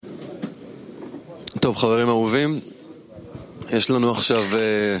טוב, חברים אהובים, יש לנו עכשיו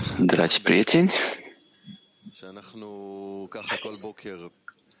Dragi prieteni, שאנחנו ככה כל בוקר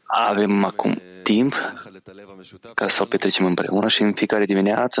avem acum timp ca să o petrecem împreună și în fiecare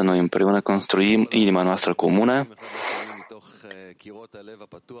dimineață noi împreună construim inima noastră comună.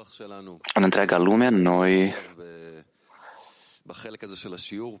 În întreaga lume noi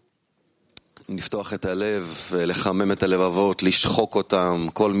לפתוח את הלב, לחמם את הלבבות, לשחוק אותם,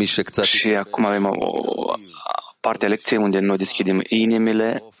 כל מי שקצת... Și acum avem o parte a lecției unde noi deschidem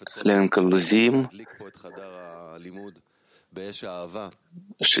inimile, le încălzim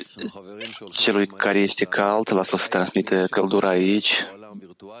și celui care este cald, lasă să transmită căldura aici.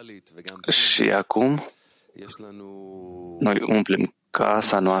 Și acum noi umplem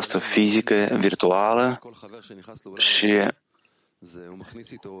casa noastră fizică, virtuală și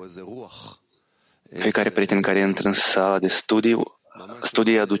fiecare prieten care intră în sala de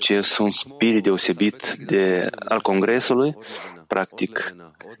studii aduce un spirit deosebit al congresului, practic,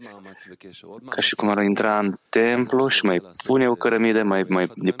 ca și cum ar intra în templu și mai pune o cărămidă,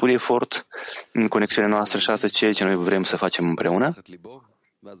 mai depune efort în conexiunea noastră și asta ceea ce noi vrem să facem împreună.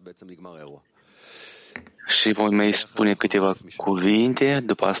 Și voi mai spune câteva cuvinte,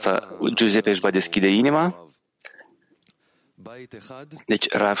 după asta Giuseppe își va deschide inima.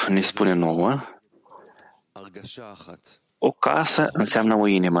 Deci Rav ne spune nouă, o casă înseamnă o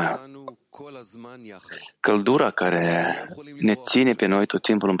inimă. Căldura care ne ține pe noi tot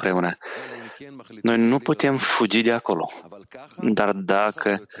timpul împreună. Noi nu putem fugi de acolo. Dar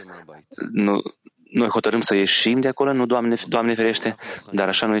dacă noi hotărâm să ieșim de acolo, nu Doamne ferește, dar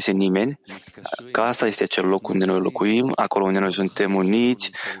așa nu este nimeni. Casa este acel loc unde noi locuim, acolo unde noi suntem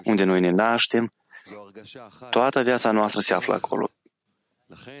uniți, unde noi ne naștem. Toată viața noastră se află acolo.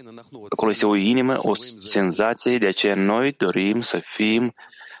 Acolo este o inimă, o senzație, de aceea noi dorim să fim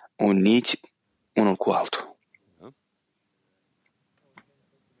uniți unul cu altul.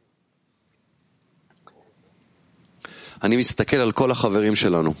 אני מסתכל על כל החברים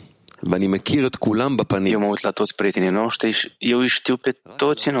שלנו, ואני מכיר את כולם בפנים. Eu mă uit la toți prietenii noștri și eu îi știu pe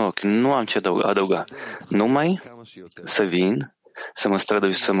toți în ochi, nu am ce adăuga. Numai să vin, să mă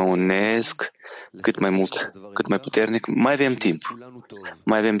strădui, să mă unesc cât mai mult, cât mai puternic. Mai avem timp.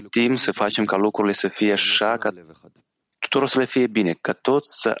 Mai avem timp să facem ca lucrurile să fie așa, ca tuturor să le fie bine, ca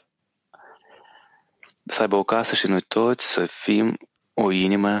toți să aibă o casă și noi toți să fim o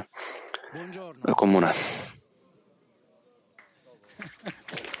inimă comună.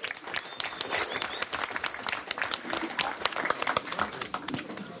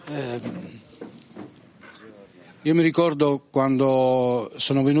 Io mi ricordo quando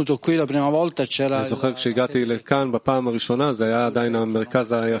sono venuto qui la prima volta c'era.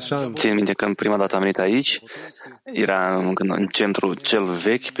 Țin minte că în prima dată am venit aici, era în centrul cel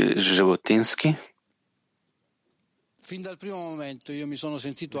vechi pe Jabotinsky. Fin dal primo momento io mi sono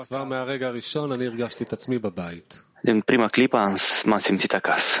sentito a casa. Din prima clipă m-am simțit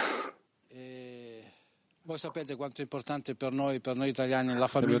acasă. Voi sapete quanto è importante per noi italiani, la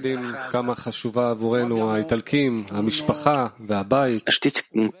famiglia. Știți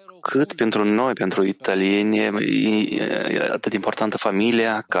cât pentru noi, pentru italieni, e atât de importantă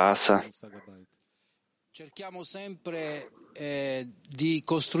familia, casa. Cerchiamo sempre di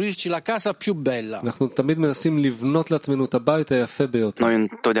costruirci la casa più bella. Noi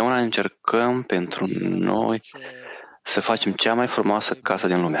întotdeauna încercăm pentru noi să facem cea mai frumoasă casă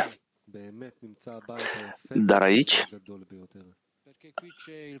din lume. Dar aici,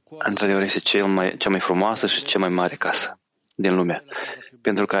 într-adevăr, este cea mai frumoasă și cea mai mare casă din lume.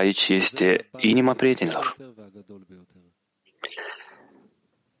 Pentru că aici este inima prietenilor.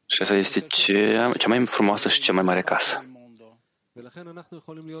 Și asta este cea mai frumoasă și cea mai mare casă.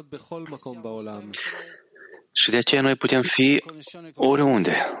 Și de aceea noi putem fi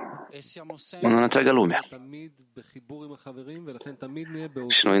oriunde, în întreaga lume.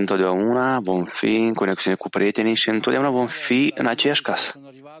 Și noi întotdeauna vom fi în conexiune cu prietenii și întotdeauna vom fi în aceeași casă.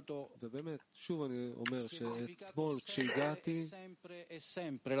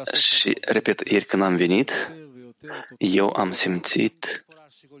 Și, repet, ieri când am venit, eu am simțit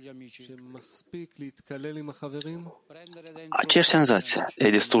aceeași senzație. E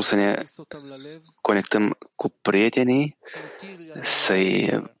destul să ne conectăm cu prietenii,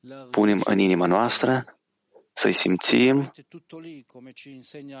 să-i punem în inima noastră, să-i simțim.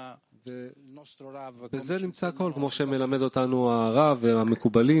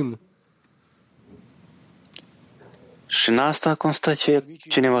 Și în asta constă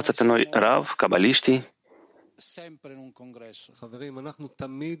ce ne învață pe noi Rav, cabaliștii.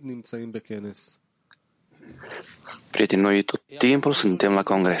 Prieteni, noi tot timpul suntem la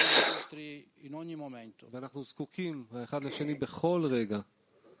congres.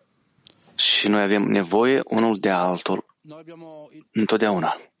 Și noi avem nevoie unul de altul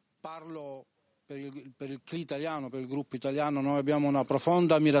întotdeauna. Per il CLI italiano, per il gruppo italiano, noi abbiamo una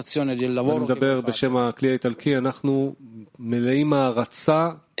profonda ammirazione del lavoro che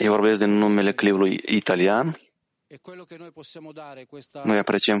Eu vorbesc din numele cliului italian. Noi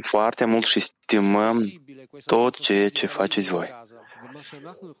apreciem foarte mult și stimăm tot ceea ce faceți voi.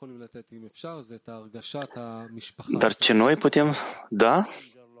 Dar ce noi putem da?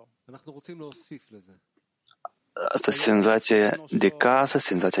 Asta senzația de casă,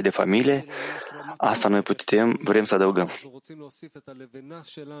 senzația de familie, asta noi vrem să adăugăm.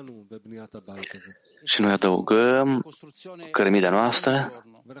 Și noi adăugăm cărămida noastră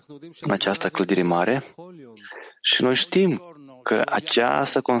în această clădire mare și noi știm că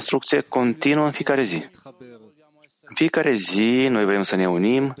această construcție continuă în fiecare zi. În fiecare zi noi vrem să ne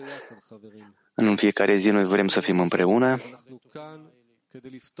unim, în fiecare zi noi vrem să fim împreună.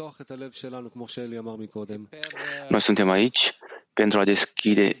 Noi suntem aici pentru a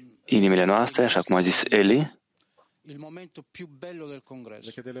deschide inimile noastre, așa cum a zis Eli,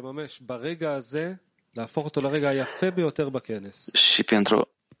 și pentru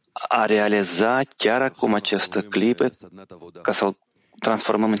a realiza chiar acum această clipă ca să-l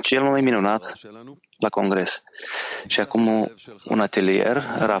transformăm în cel mai minunat la congres. Și acum un atelier,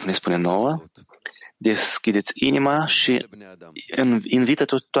 Raf ne spune nouă, deschideți inima și invită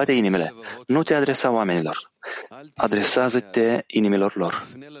toate inimile. Nu te adresa oamenilor. Adresează-te inimilor lor.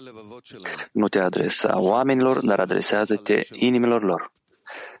 Nu te adresa oamenilor, dar adresează-te inimilor lor.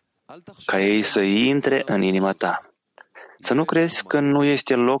 Ca ei să intre în inima ta. Să nu crezi că nu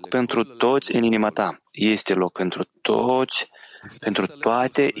este loc pentru toți în inima ta. Este loc pentru toți, pentru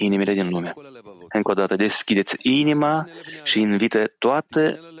toate inimile din lume. Încă o dată, deschideți inima și invită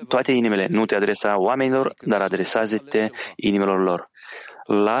toate inimile. Nu te adresa oamenilor, dar adresează-te inimilor lor.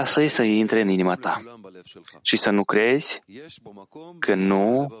 Lasă-i să intre în inima ta. Și să nu crezi că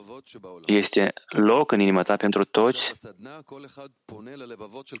nu este loc în inima ta pentru toți.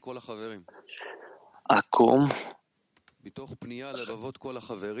 Acum,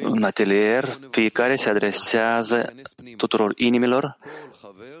 în atelier, fiecare se adresează tuturor inimilor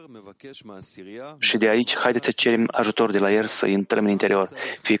și de aici haideți să cerem ajutor de la el să intrăm în interior.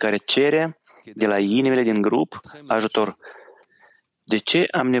 Fiecare cere de la inimile din grup ajutor. De ce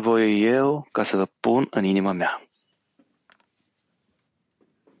am nevoie eu ca să vă pun în inima mea?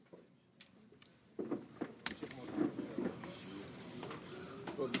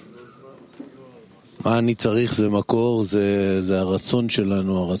 מה אני צריך זה מקור, זה הרצון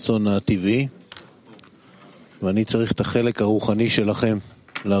שלנו, הרצון הטבעי, ואני צריך את החלק הרוחני שלכם,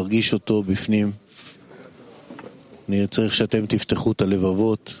 להרגיש אותו בפנים. אני צריך שאתם תפתחו את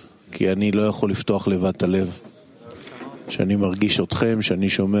הלבבות, כי אני לא יכול לפתוח לבד את הלב. שאני מרגיש אתכם, שאני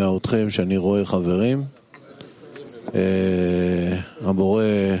שומע אתכם, שאני רואה חברים. הבורא,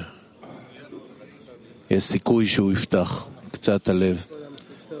 יש סיכוי שהוא יפתח קצת הלב.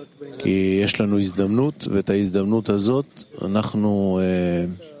 כי יש לנו הזדמנות, ואת ההזדמנות הזאת אנחנו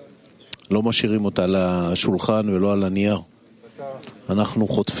לא משאירים אותה על השולחן ולא על הנייר. אנחנו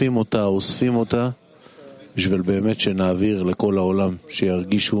חוטפים אותה, אוספים אותה, בשביל באמת שנעביר לכל העולם,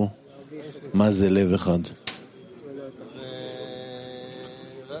 שירגישו מה זה לב אחד.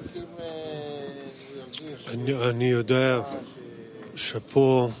 אני יודע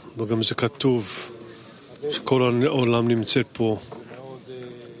שפה, וגם זה כתוב, שכל העולם נמצאת פה.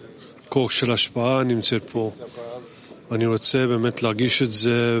 כוח של השפעה נמצאת פה. ואני רוצה באמת להרגיש את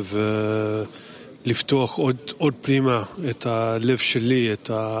זה ולפתוח עוד פנימה את הלב שלי, את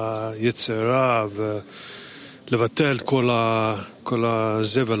היצרה, ולבטל כל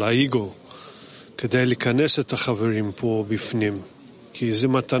הזבל, האגו, כדי להיכנס את החברים פה בפנים. כי זה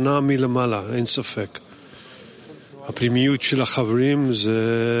מתנה מלמעלה, אין ספק. הפנימיות של החברים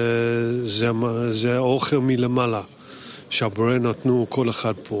זה האוכל מלמעלה, שהבורא נתנו כל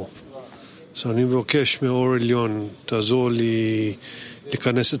אחד פה. אז אני מבקש מאור עליון, תעזור לי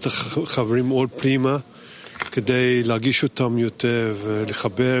להיכנס את החברים עוד פנימה, כדי להרגיש אותם יותר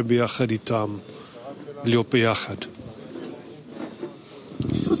ולחבר ביחד איתם, להיות ביחד.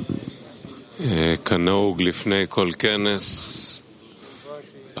 כנהוג לפני כל כנס,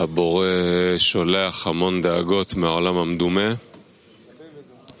 הבורא שולח המון דאגות מהעולם המדומה,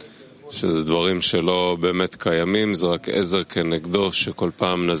 שזה דברים שלא באמת קיימים, זה רק עזר כנגדו, שכל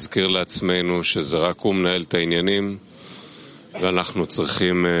פעם נזכיר לעצמנו שזה רק הוא מנהל את העניינים, ואנחנו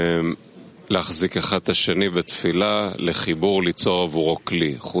צריכים להחזיק אחד את השני בתפילה, לחיבור, ליצור עבורו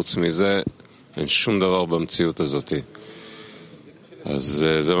כלי. חוץ מזה, אין שום דבר במציאות הזאת. אז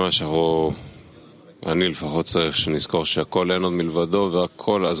זה מה שאנחנו אני לפחות צריך שנזכור שהכל אין עוד מלבדו,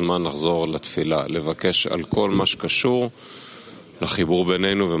 וכל הזמן נחזור לתפילה, לבקש על כל מה שקשור לחיבור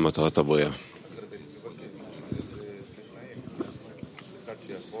בינינו ומטרת הבריאה.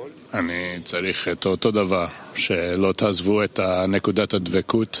 אני צריך את אותו דבר, שלא תעזבו את נקודת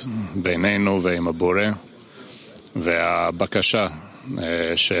הדבקות בינינו ועם הבורא, והבקשה,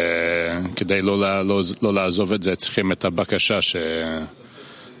 שכדי לא לעזוב את זה צריכים את הבקשה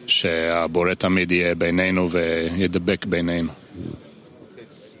שהבורא תמיד יהיה בינינו וידבק בינינו.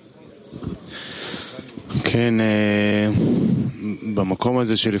 כן, במקום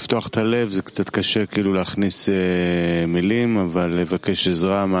הזה של לפתוח את הלב זה קצת קשה כאילו להכניס מילים, אבל לבקש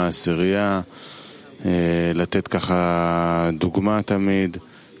עזרה מהעשירייה, לתת ככה דוגמה תמיד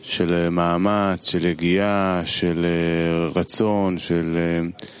של מאמץ, של הגיעה, של רצון, של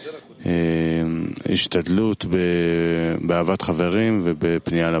השתדלות באהבת חברים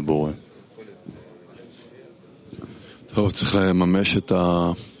ובפנייה לבורא. טוב, צריך לממש את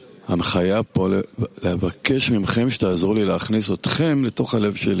ההנחיה פה, לבקש ממכם שתעזרו לי להכניס אתכם לתוך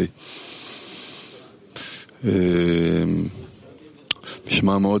הלב שלי.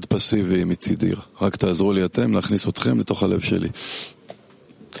 משמע מאוד פסיבי מצידי, רק תעזרו לי אתם להכניס אתכם לתוך הלב שלי.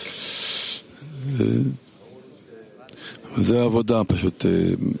 זה העבודה, פשוט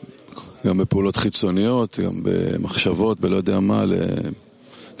גם בפעולות חיצוניות, גם במחשבות, בלא יודע מה,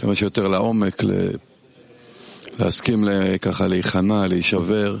 כמה שיותר לעומק, להסכים ככה להיכנע,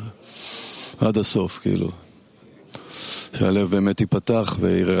 להישבר עד הסוף, כאילו שהלב באמת ייפתח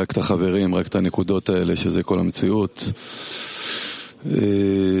ויראה רק את החברים, רק את הנקודות האלה, שזה כל המציאות,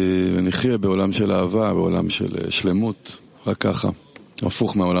 ונחיה בעולם של אהבה, בעולם של שלמות, רק ככה,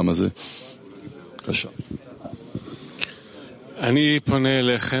 הפוך מהעולם הזה. קשה. אני פונה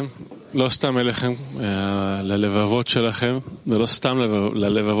אליכם, לא סתם אליכם, ללבבות שלכם, ולא סתם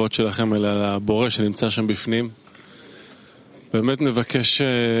ללבבות שלכם, אלא לבורא שנמצא שם בפנים. באמת נבקש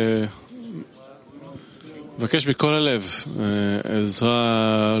מכל הלב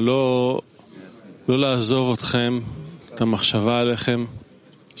עזרה, לא לעזוב אתכם, את המחשבה עליכם,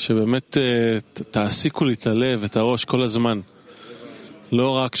 שבאמת תעסיקו לי את הלב, את הראש כל הזמן. לא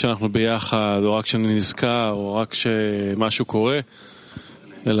רק שאנחנו ביחד, או רק שאני נזכר, או רק שמשהו קורה,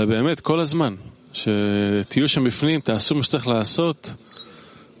 אלא באמת כל הזמן. שתהיו שם בפנים, תעשו מה שצריך לעשות,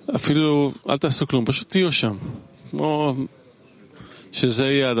 אפילו אל תעשו כלום, פשוט תהיו שם. כמו שזה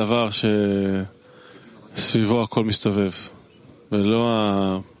יהיה הדבר שסביבו הכל מסתובב, ולא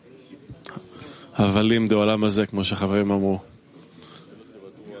ההבלים בעולם הזה, כמו שהחברים אמרו.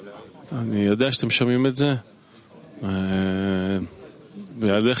 אני יודע שאתם שומעים את זה,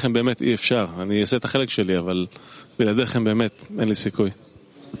 בלעדיכם באמת אי אפשר. אני אעשה את החלק שלי, אבל בלעדיכם באמת אין לי סיכוי.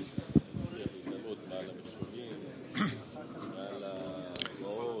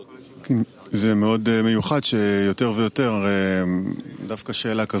 זה מאוד מיוחד שיותר ויותר דווקא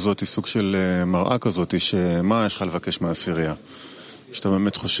שאלה כזאת היא סוג של מראה כזאת, שמה יש לך לבקש מהעשירייה, שאתה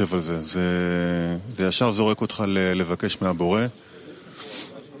באמת חושב על זה, זה ישר זורק אותך לבקש מהבורא.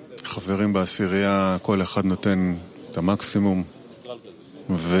 חברים בעשירייה, כל אחד נותן את המקסימום,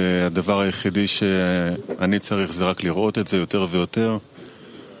 והדבר היחידי שאני צריך זה רק לראות את זה יותר ויותר,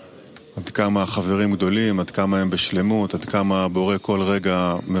 עד כמה החברים גדולים, עד כמה הם בשלמות, עד כמה הבורא כל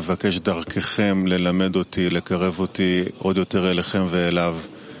רגע מבקש דרככם ללמד אותי, לקרב אותי עוד יותר אליכם ואליו.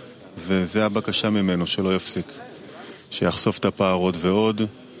 וזה הבקשה ממנו, שלא יפסיק, שיחשוף את הפער עוד ועוד,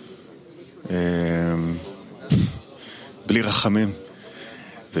 בלי רחמים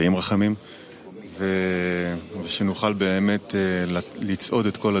ועם רחמים, ושנוכל באמת לצעוד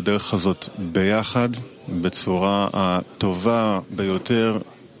את כל הדרך הזאת ביחד, בצורה הטובה ביותר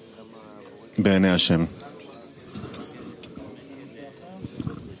בעיני השם.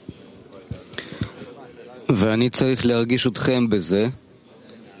 ואני צריך להרגיש אתכם בזה,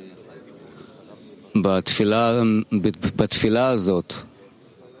 בתפילה הזאת,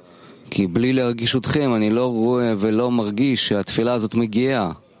 כי בלי להרגיש אתכם אני לא רואה ולא מרגיש שהתפילה הזאת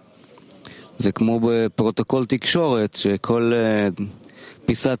מגיעה. זה כמו בפרוטוקול תקשורת, שכל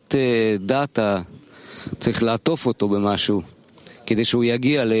פיסת דאטה צריך לעטוף אותו במשהו כדי שהוא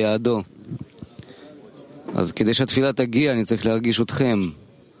יגיע ליעדו. אז כדי שהתפילה תגיע אני צריך להרגיש אתכם,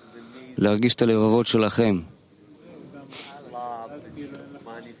 להרגיש את הלבבות שלכם.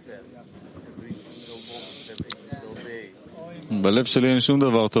 בלב שלי אין שום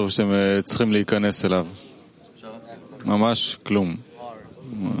דבר טוב שאתם צריכים להיכנס אליו, ממש כלום,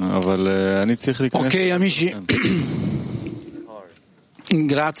 אבל אני צריך להיכנס. אוקיי, amici,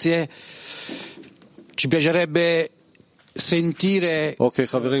 grazie. Ci piacerebbe sentire אוקיי,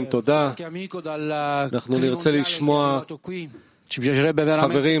 חברים, תודה. אנחנו נרצה לשמוע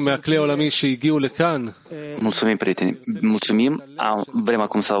חברים מהכלי העולמי שהגיעו לכאן. Mulțumim, prieteni. Mulțumim. Vrem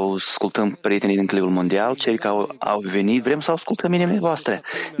acum să ascultăm prietenii din Cliul Mondial, cei care au venit. Vrem să ascultăm inimile voastre.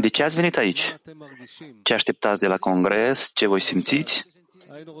 De ce ați venit aici? Ce așteptați de la congres? Ce voi simțiți?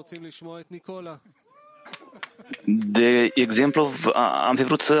 De exemplu, am fi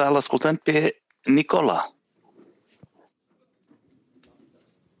vrut să-l ascultăm pe Nicola.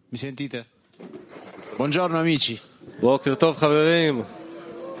 Mi sentite? Buongiorno amici. בוקר טוב חברים.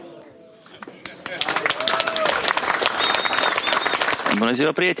 Bună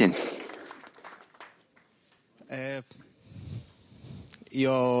ziua, prieteni.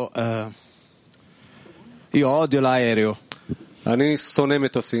 Io odio l'aereo. אני שונא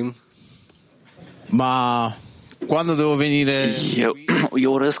מטוסים. Ma quando devo venire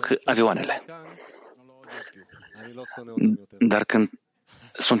Eu urăsc avioanele. Dar când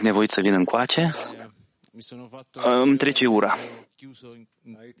sunt nevoit să vin încoace, îmi trece ura.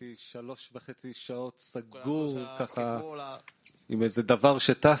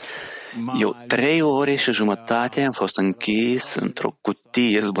 Eu 3 ore și jumătate am fost închis într-o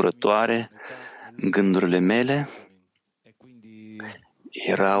cutie zburătoare. Gândurile mele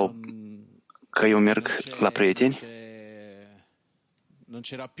erau că eu merg la prieteni non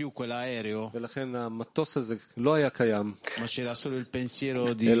c'era più quell'aereo, ma c'era solo il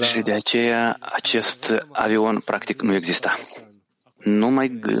pensiero di... Și de aceea acest avion practic nu exista. Numai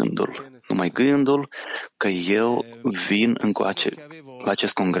gândul că eu vin încoace la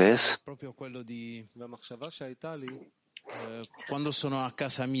acest congres. Quando sono a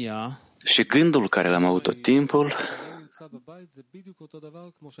casa mia, și gândul care l-am avut tot timpul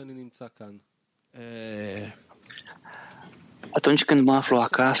atunci când mă aflu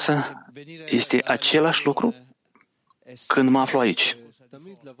acasă, este același lucru când mă aflu aici.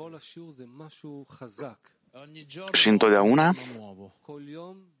 Și întotdeauna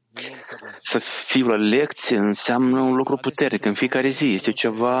să fiu la lecție înseamnă un lucru puternic. În fiecare zi este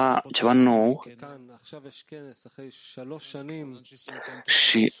ceva nou.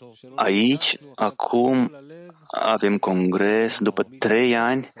 Și aici, acum, avem congres după 3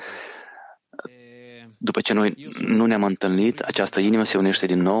 ani. După ce noi nu ne-am întâlnit, această inimă se unește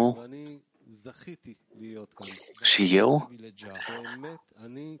din nou și eu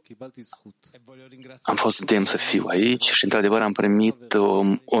am fost demn să fiu aici și, într-adevăr, am primit o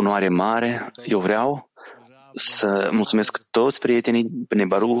onoare mare. Eu vreau să mulțumesc toți prietenii, Bnei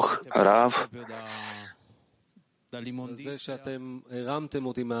Baruch, Rav,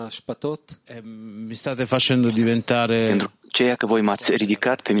 mi state facendo diventare... pentru ceea că voi m-ați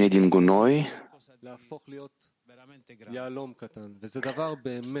ridicat pe mine din gunoi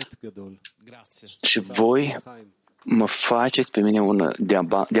și voi mă faceți pe mine un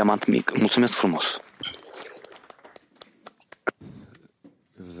diamant mic. Mulțumesc frumos!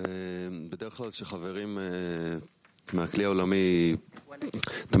 ובדרך כלל שחברים מהכלי העולמי,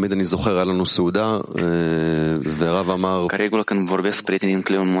 תמיד אני זוכר, היה לנו סעודה, והרב אמר... Ca regulă, când vorbesc prietenii din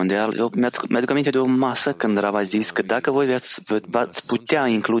Cliul Mondial, eu mi-aduc aminte de o masă când Rav a zis că dacă voi v-ați putea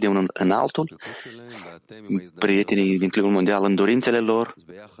include unul în altul, prietenii din Cliul Mondial, în dorințele lor,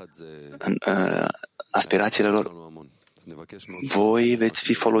 în aspirațiile lor, voi veți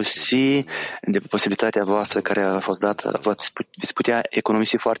fi folosi de posibilitatea voastră care a fost dată, veți putea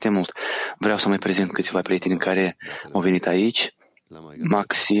economisi foarte mult. Vreau să mai prezint câțiva prieteni care au venit aici.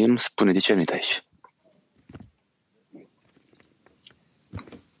 Maxim spune de ce a venit aici.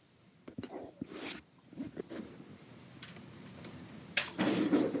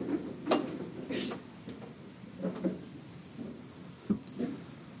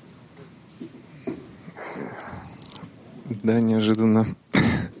 Да, неожиданно.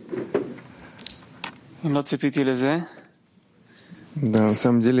 לא ציפיתי לזה. Да, на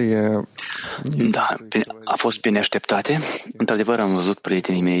самом деле я... Da, a fost bine așteptate. Într-adevăr, am văzut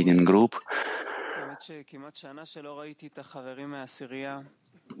prietenii mei din grup.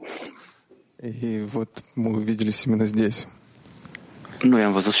 И вот мы увиделись именно здесь. Noi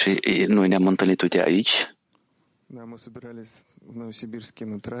am văzut și noi ne-am întâlnit, uite, aici. Да, мы собирались в Новосибирске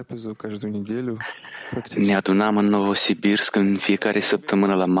на трапезу каждую неделю. Ne adunam în Novosibirsk în fiecare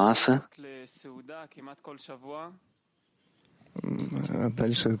săptămână la masă. А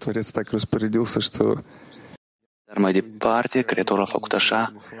дальше Творец так распорядился, что... Dar mai departe, Creatorul a făcut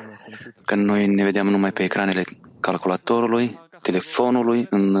așa că noi ne vedeam numai pe ecranele calculatorului, telefonului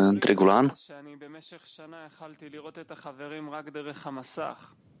în întregul an.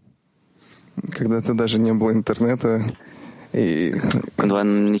 Когда-то даже не было интернета, и... Cândva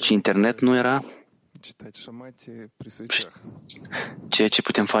nici internet nu era. Ceea ce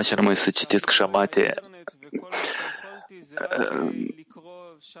putem face rămâne să citesc șabate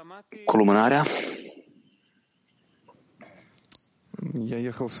culminarea.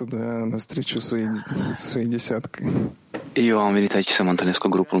 Eu am venit aici să mă întâlnesc cu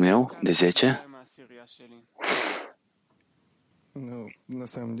grupul meu de 10.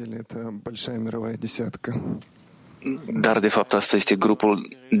 Dar de fapt asta este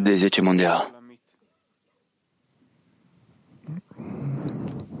grupul de 10 mondial.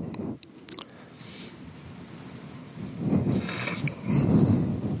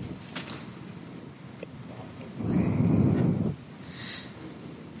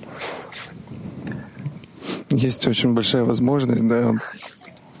 Есть очень большая возможность, да.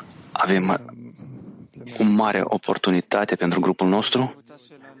 Avem o mare oportunitate pentru grupul nostru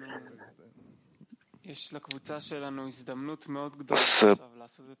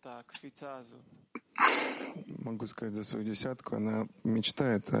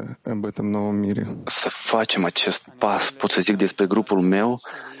să facem acest pas. Pot să zic despre grupul meu,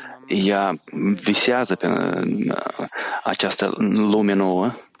 ea visează pe această lume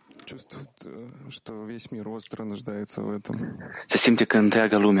nouă. Se simte că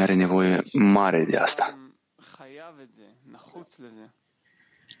întreaga lume are nevoie mare de asta.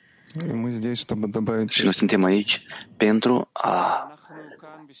 Și noi suntem aici pentru a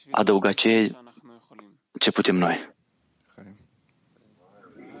adăuga ce putem noi.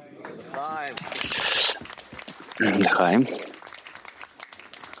 L'chaim.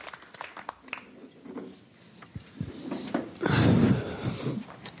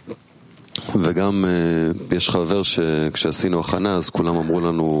 וגם יש חבר שכשעשינו הכנה אז כולם אמרו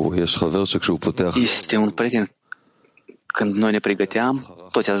לנו יש חבר שכשהוא פותח Este un prieten, când noi ne pregăteam,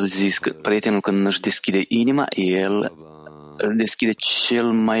 toți au zis că prietenul când își deschide inima, el deschide cel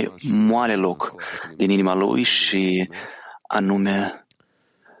mai moale loc din inima lui și anume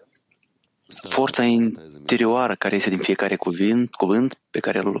forța interioară care este din fiecare cuvânt pe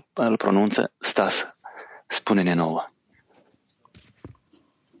care îl pronunță. Stas, spune-ne nouă.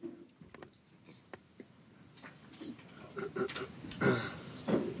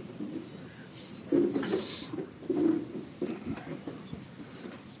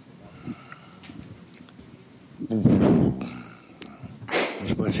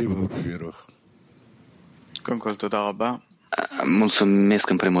 Mulțumesc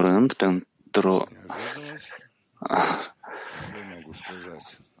în primul rând pentru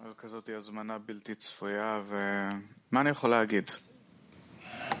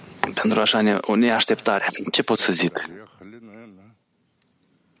așa o neașteptare. Ce pot să zic?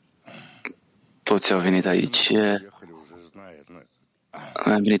 Toți au venit aici.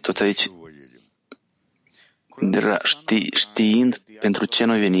 Am venit toți aici știind pentru ce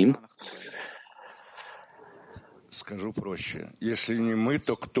noi venim.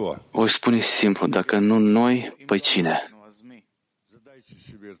 O spune simplu, dacă nu noi, păi cine?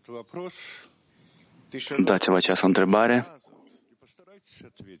 Dați-vă această întrebare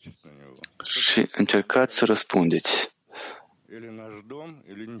și încercați să răspundeți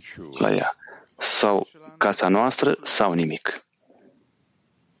la ea. Sau casa noastră, sau nimic.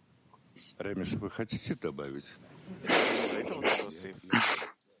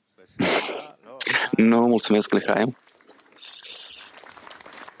 Nu, mulțumesc, L'chaim.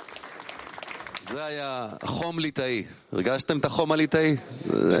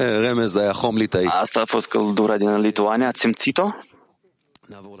 Asta a fost căldura din Lituania. Ați simțit-o?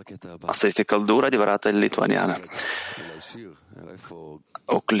 Asta este căldura adevărată lituaniană.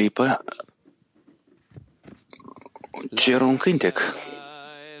 O clipă. Cer un cântec.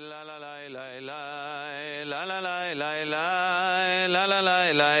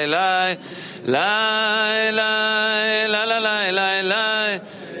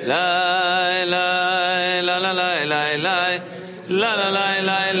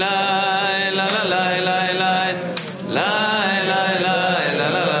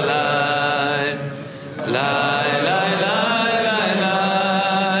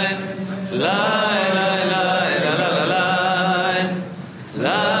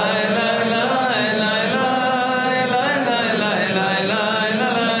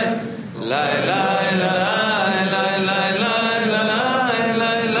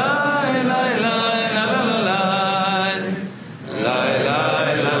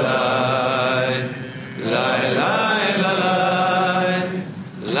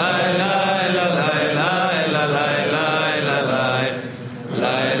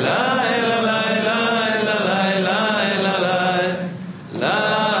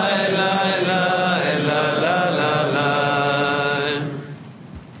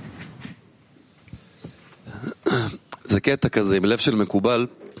 זה קטע כזה, עם לב של מקובל,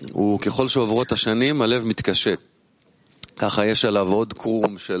 הוא ככל שעוברות השנים, הלב מתקשה.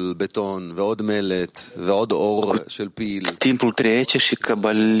 Timpul trece și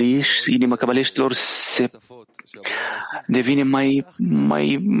inima cabaliștilor devine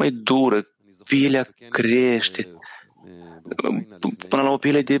mai dură, pielea crește, până la o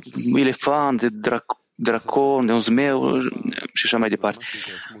piele de elefant, de dracon, de un zmeu și așa mai departe.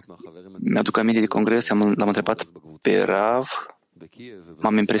 Mi-aduc aminte de congres, l-am întrebat pe Rav,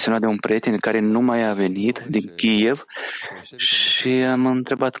 m-am impresionat de un prieten care nu mai a venit din Kiev și am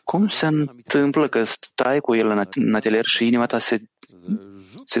întrebat cum se întâmplă că stai cu el în atelier și inima ta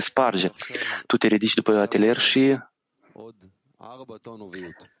se sparge. Tu te ridici după atelier și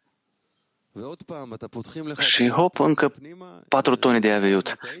hop, încă 4 tone de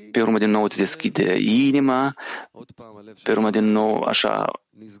aviut. Pe urmă din nou îți deschide inima, pe urmă din nou așa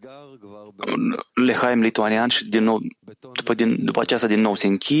lehaim lituanian și din nou, după aceasta din nou se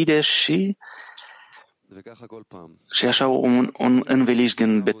închide și așa un înveliș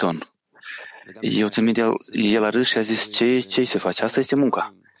din beton. Eu țin minte, el a râs și a zis, ce se face? Asta este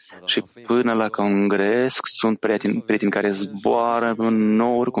munca. Și până la congres sunt prieteni care zboară în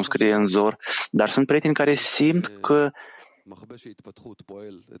nouri, cum scrie în Zor, dar sunt prieteni care simt că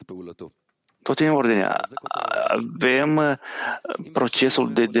tot în ordine. Avem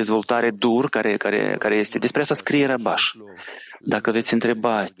procesul de dezvoltare dur care este. Despre asta scrie Rabash. Dacă veți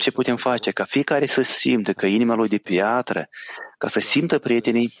întreba ce putem face ca fiecare să simtă că inima lui de piatră, ca să simtă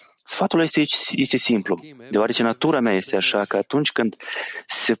prietenii, sfatul este simplu, deoarece natura mea este așa că atunci când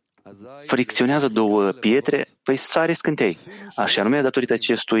se fricționează două pietre, păi sare scântei. Așa anume, datorită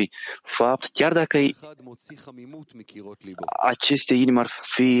acestui fapt, chiar dacă aceste inimi ar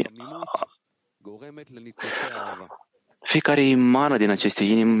fi fiecare emană din aceste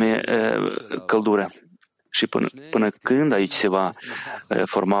inimi căldură. Și până când aici se va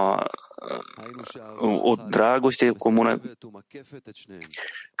forma o dragoste comună,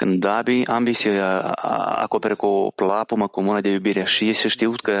 când ambii se acopere cu o plapumă comună de iubire și este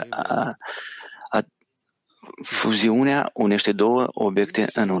știut că fuziunea unește două obiecte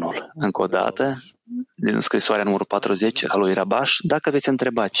în unul. Încă o dată, din scrisoarea numărul 40 a lui Rabash, dacă veți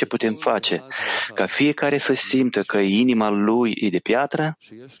întreba ce putem face ca fiecare să simtă că inima lui e de piatră,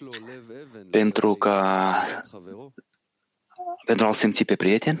 pentru a-l simți pe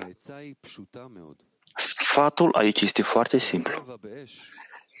prieten, sfatul aici este foarte simplu.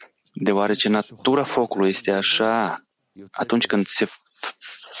 Deoarece natura focului este așa, atunci când se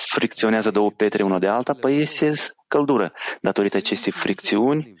fricționează două pietre una de alta, păi iese căldură. Datorită acestei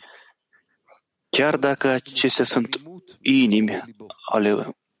fricțiuni, chiar dacă acestea sunt inimi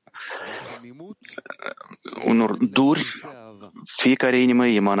ale unor duri, fiecare inimă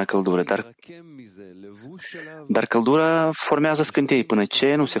emană căldură, dar căldura formează scântei până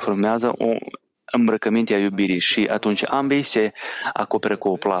ce nu se formează o îmbrăcăminte a iubirii și atunci ambii se acoperă cu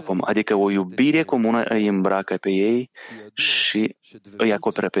o plapumă, adică o iubire comună îi îmbracă pe ei și îi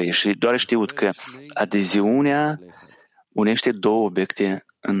acoperă pe ei. Și doar știut că adeziunea unește două obiecte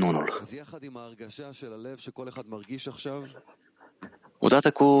în unul.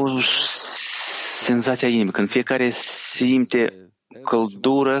 Odată cu senzația inimii, când fiecare simte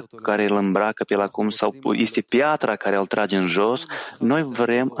căldură care îl îmbracă pe el acum sau este piatra care îl trage în jos, noi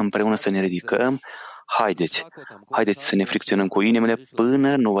vrem împreună să ne ridicăm. Haideți să ne fricționăm cu inimile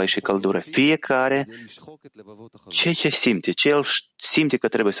până nu va ieși căldură. Fiecare ce simte, ce el simte că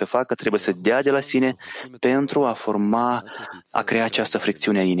trebuie să facă, trebuie să dea de la sine pentru a crea această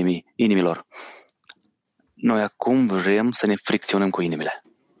fricțiune a inimilor. Noi acum vrem să ne fricționăm cu inimile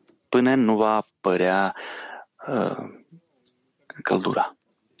până nu va apărea căldura,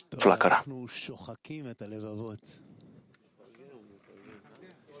 flacăra.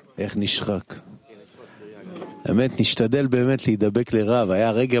 איך נשחק. האמת, נשתדל באמת להידבק לרב.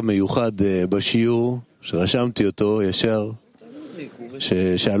 היה רגע מיוחד בשיעור, שרשמתי אותו ישר,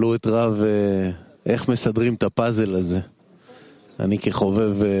 ששאלו את רב איך מסדרים את הפאזל הזה. אני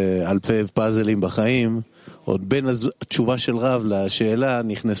כחובב אלפי פאזלים בחיים, עוד בין התשובה של רב לשאלה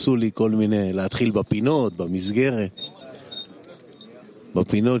נכנסו לי כל מיני, להתחיל בפינות, במסגרת.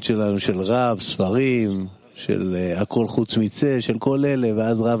 בפינות שלנו, של רב, ספרים, של הכל חוץ מצא, של כל אלה,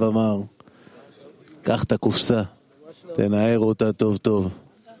 ואז רב אמר, קח את הקופסה, תנער אותה טוב טוב,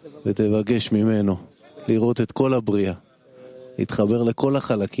 ותבקש ממנו לראות את כל הבריאה, להתחבר לכל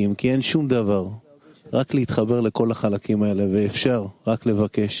החלקים, כי אין שום דבר, רק להתחבר לכל החלקים האלה, ואפשר רק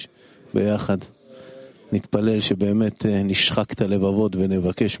לבקש ביחד. נתפלל שבאמת נשחק את הלבבות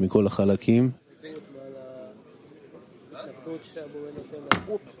ונבקש מכל החלקים.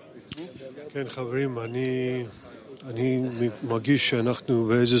 כן, חברים, אני מרגיש שאנחנו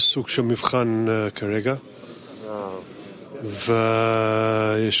באיזה סוג של מבחן כרגע.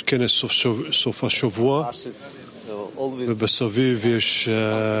 ויש כנס סוף השבוע, ובסביב יש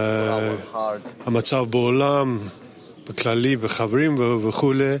המצב בעולם, בכללי, בחברים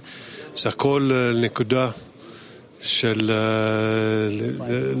וכו'. זה הכל נקודה של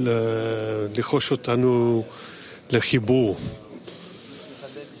לחוש אותנו לחיבור.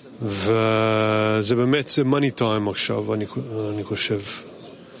 וזה באמת, זה money time עכשיו, אני חושב.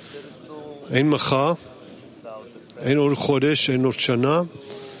 אין מחר, אין עוד חודש, אין עוד שנה.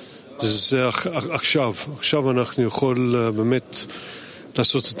 זה עכשיו אנחנו יכול באמת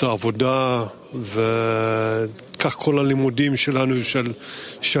לעשות את העבודה, וכך כל הלימודים שלנו של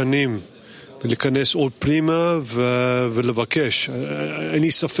שנים, ולהיכנס עוד פנימה ולבקש. אין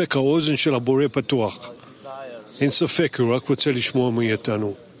לי ספק, האוזן של הבורא פתוח. אין ספק, הוא רק רוצה לשמוע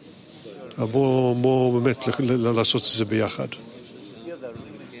מאיתנו. בואו באמת לעשות את זה ביחד.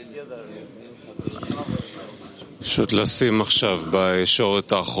 פשוט לשים עכשיו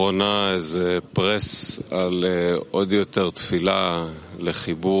בישורת האחרונה איזה פרס על עוד יותר תפילה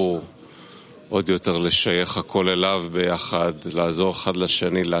לחיבור, עוד יותר לשייך הכל אליו ביחד, לעזור אחד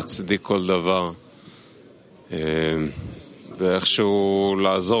לשני, להצדיק כל דבר, ואיכשהו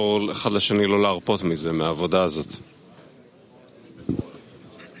לעזור אחד לשני לא להרפות מזה, מהעבודה הזאת.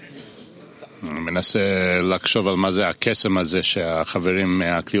 אני מנסה לחשוב על מה זה הקסם הזה שהחברים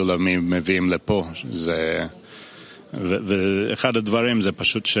מהכלי עולמי מביאים לפה. ואחד הדברים זה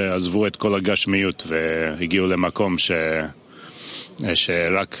פשוט שעזבו את כל הגשמיות והגיעו למקום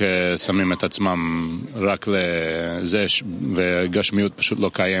שרק שמים את עצמם רק לזה, וגשמיות פשוט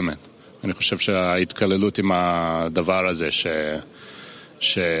לא קיימת. אני חושב שההתקללות עם הדבר הזה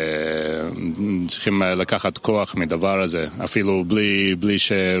שצריכים לקחת כוח מדבר הזה, אפילו בלי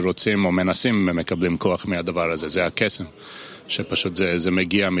שרוצים או מנסים מקבלים כוח מהדבר הזה. זה הקסם, שפשוט זה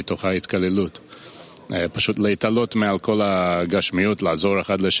מגיע מתוך ההתקללות. פשוט להתעלות מעל כל הגשמיות, לעזור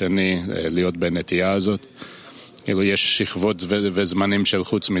אחד לשני, להיות בנטייה הזאת. כאילו יש שכבות וזמנים של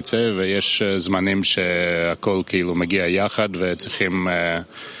חוץ מצא, ויש זמנים שהכל כאילו מגיע יחד, וצריכים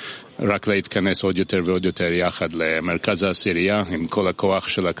רק להתכנס עוד יותר ועוד יותר יחד למרכז העשירייה, עם כל הכוח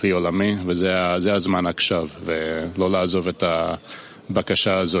של הכלי עולמי, וזה הזמן עכשיו, ולא לעזוב את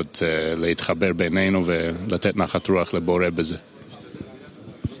הבקשה הזאת, להתחבר בינינו ולתת נחת רוח לבורא בזה.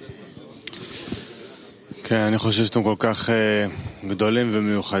 כן, אני חושב שאתם כל כך גדולים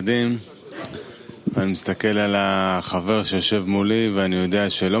ומיוחדים. אני מסתכל על החבר שיושב מולי, ואני יודע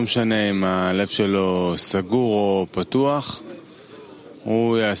שלא משנה אם הלב שלו סגור או פתוח,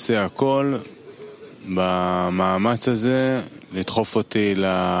 הוא יעשה הכל במאמץ הזה לדחוף אותי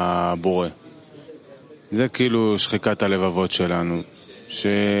לבורא. זה כאילו שחיקת הלבבות שלנו,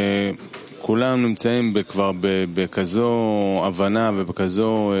 שכולם נמצאים כבר בכזו הבנה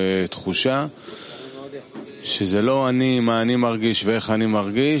ובכזו תחושה, שזה לא אני, מה אני מרגיש ואיך אני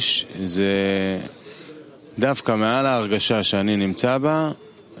מרגיש, זה דווקא מעל ההרגשה שאני נמצא בה,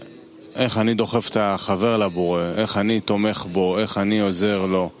 איך אני דוחף את החבר לבורא, איך אני תומך בו, איך אני עוזר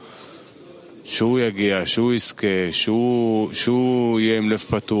לו, שהוא יגיע, שהוא יזכה, שהוא יהיה עם לב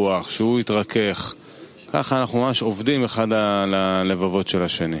פתוח, שהוא יתרכך. ככה אנחנו ממש עובדים אחד על הלבבות של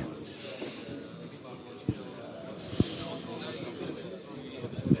השני.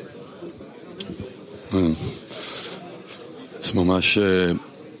 אז ממש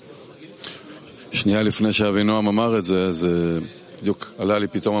שנייה לפני שאבינועם אמר את זה, אז בדיוק עלה לי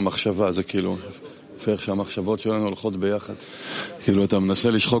פתאום המחשבה, זה כאילו הופך שהמחשבות שלנו הולכות ביחד. כאילו אתה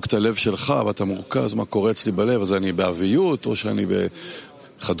מנסה לשחוק את הלב שלך, ואתה מורכז מה קורה אצלי בלב, אז אני באביות, או שאני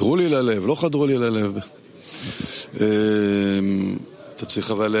חדרו לי ללב, לא חדרו לי ללב. אתה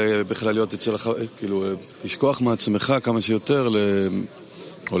צריך אבל בכלל להיות אצל כאילו לשכוח מעצמך כמה שיותר,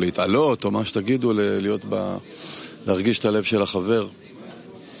 או להתעלות, או מה שתגידו, להיות להרגיש את הלב של החבר.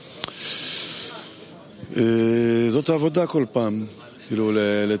 זאת העבודה כל פעם, כאילו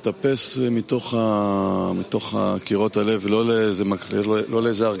לטפס מתוך קירות הלב, לא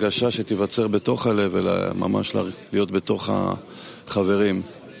לאיזה הרגשה שתיווצר בתוך הלב, אלא ממש להיות בתוך החברים.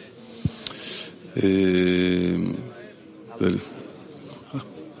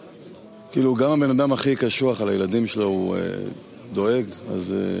 כאילו גם הבן אדם הכי קשוח על הילדים שלו הוא דואג,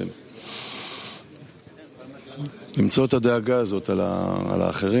 אז למצוא את הדאגה הזאת על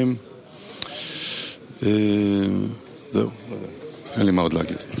האחרים. זהו, אין לי מה עוד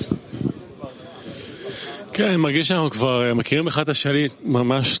להגיד. כן, אני מרגיש שאנחנו כבר מכירים אחד את השני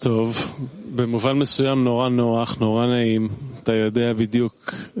ממש טוב, במובן מסוים נורא נוח, נורא נעים, אתה יודע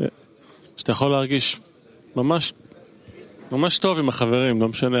בדיוק שאתה יכול להרגיש ממש טוב עם החברים, לא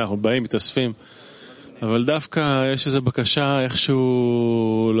משנה, אנחנו באים, מתאספים, אבל דווקא יש איזו בקשה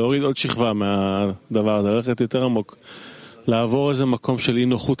איכשהו להוריד עוד שכבה מהדבר הזה, ללכת יותר עמוק, לעבור איזה מקום של אי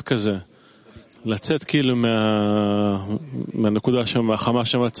נוחות כזה. לצאת כאילו מהנקודה החמה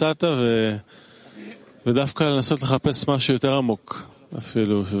שמצאת, ודווקא לנסות לחפש משהו יותר עמוק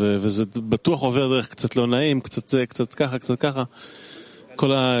אפילו, וזה בטוח עובר דרך קצת לא נעים, קצת זה, קצת ככה, קצת ככה.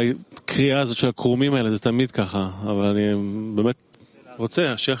 כל הקריאה הזאת של הקרומים האלה, זה תמיד ככה, אבל אני באמת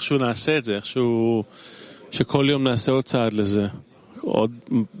רוצה שאיכשהו נעשה את זה, איכשהו שכל יום נעשה עוד צעד לזה, עוד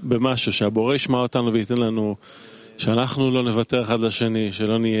במשהו, שהבורא ישמע אותנו וייתן לנו, שאנחנו לא נוותר אחד לשני,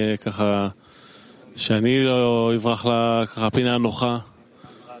 שלא נהיה ככה, שאני לא אברח לה ככה פינה נוחה,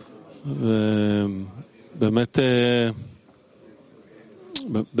 ובאמת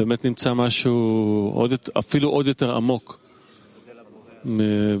באמת נמצא משהו אפילו עוד יותר עמוק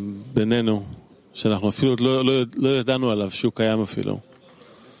בינינו, שאנחנו אפילו לא ידענו עליו שהוא קיים אפילו.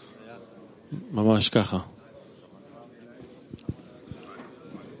 ממש ככה.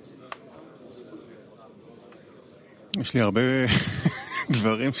 יש לי הרבה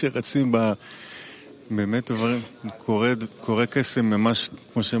דברים שרצים באמת דברים, קורה קסם ממש,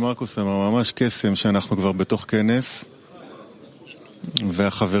 כמו שמרקוס אמר, ממש קסם שאנחנו כבר בתוך כנס,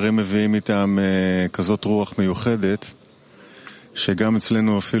 והחברים מביאים איתם כזאת רוח מיוחדת, שגם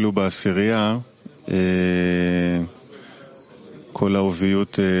אצלנו אפילו בעשירייה, כל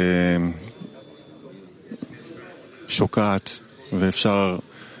האוביות שוקעת, ואפשר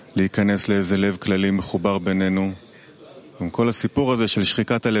להיכנס לאיזה לב כללי מחובר בינינו. כל הסיפור הזה של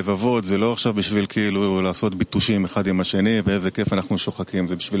שחיקת הלבבות, זה לא עכשיו בשביל כאילו לעשות ביטושים אחד עם השני, ואיזה כיף אנחנו שוחקים,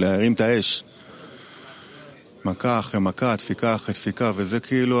 זה בשביל להרים את האש. מכה אחרי מכה, דפיקה אחרי דפיקה, וזה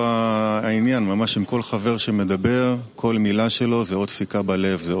כאילו העניין, ממש עם כל חבר שמדבר, כל מילה שלו זה עוד דפיקה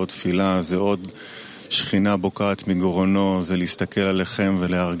בלב, זה עוד תפילה, זה עוד שכינה בוקעת מגרונו, זה להסתכל עליכם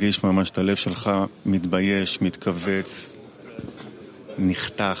ולהרגיש ממש את הלב שלך מתבייש, מתכווץ,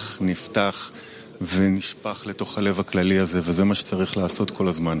 נחתך, נפתח ונשפח לתוך הלב הכללי הזה, וזה מה שצריך לעשות כל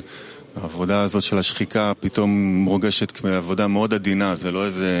הזמן. העבודה הזאת של השחיקה פתאום מורגשת כעבודה מאוד עדינה, זה לא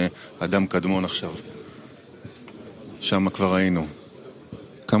איזה אדם קדמון עכשיו. שם כבר היינו.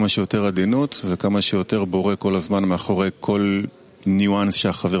 כמה שיותר עדינות וכמה שיותר בורא כל הזמן מאחורי כל ניואנס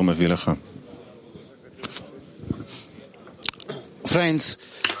שהחבר מביא לך. Friends,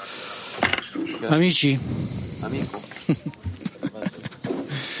 amici,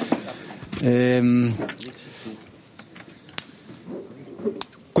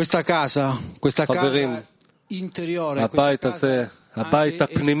 questa casa interiore, הבית הזה, הבית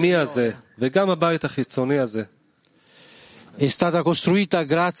הפנימי הזה, וגם הבית החיצוני הזה, è stata costruita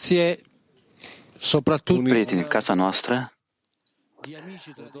grazie soprattutto Prieteni, casa noastră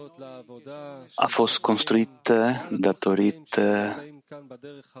a fost construită datorită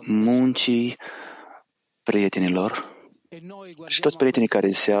muncii prietenilor și toți prietenii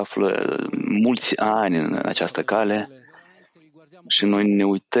care se află mulți ani în această cale și noi ne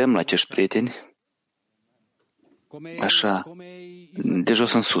uităm la acești prieteni așa, de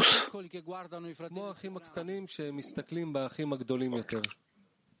jos în sus.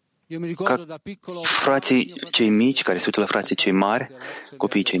 Ca frații cei mici, care se uită la frații cei mari,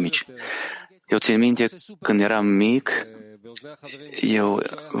 copiii cei mici. Eu țin minte, când eram mic, eu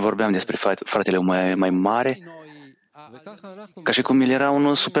vorbeam despre fratele mai mare, ca și cum el era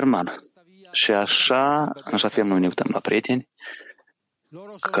un Superman. Și așa, în așa fel noi ne uităm la prieteni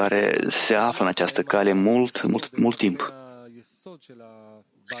care se află în această cale mult timp.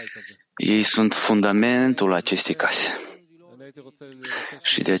 Ei sunt fundamentul acestei case.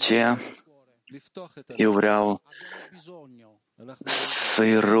 Și de aceea eu vreau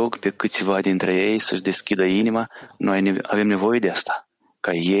să-i rog pe câțiva dintre ei să-și deschidă inima. Noi avem nevoie de asta,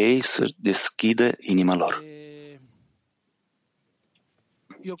 ca ei să-și deschidă inima lor.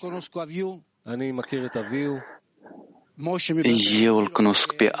 Eu îl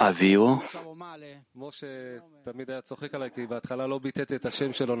cunosc pe Aviu.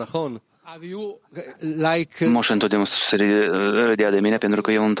 Moșe întotdeauna se râdea de mine pentru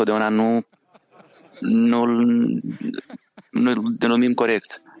că eu întotdeauna nu-l denumim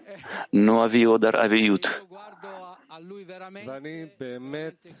corect. Nu Aviu, dar Aviut.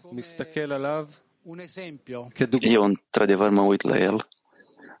 Eu într-adevăr mă uit la el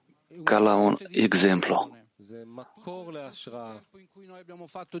ca la un exemplu.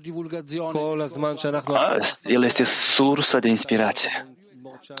 El este sursa de inspirație.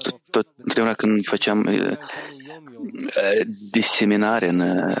 Totdeauna când făceam diseminare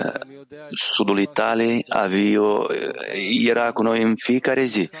în sudul Italiei, Aviu era cu noi în fiecare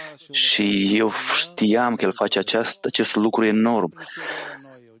zi și eu știam că el face acest lucru enorm.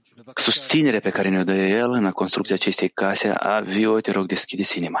 Susținerea pe care ne-o dă el în construcția acestei case, Aviu, te rog, deschide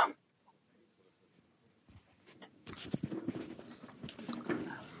inima.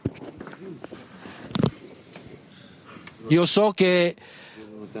 Io so che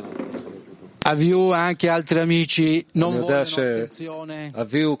Aviu e anche altri amici non vogliono attenzione.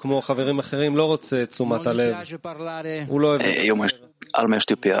 Aviu, כמו חברים אחרים, לא רוצה תשומת הלב. הוא לא אוהב. Al meu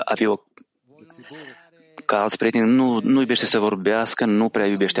știu pe Aviu ca alți prieteni, nu iubește să vorbească, nu prea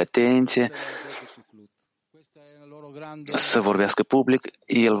iubește atenție, să vorbească public.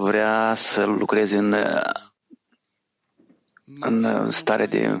 El vrea să lucreze în stare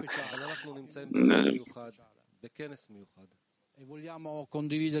de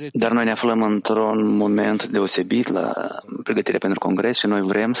dar noi ne aflăm într-un moment deosebit la pregătire pentru congres și noi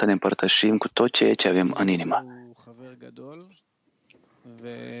vrem să ne împărtășim cu tot ceea ce avem în inimă.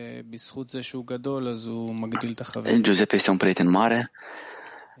 Giuseppe este un prieten mare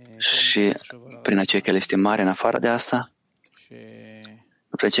și prin aceea că el este mare în afară de asta,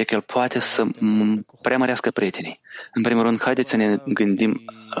 prin aceea că el poate să preamărească prietenii. În primul rând, haideți să ne gândim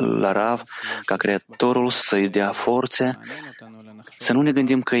la Rav ca Creatorul să-i dea forțe, să nu ne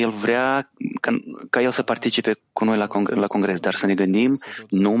gândim că el vrea ca el să participe cu noi la congres, dar să ne gândim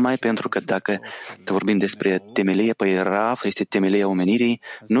numai pentru că dacă vorbim despre temelie, păi Rav este temelia omenirii,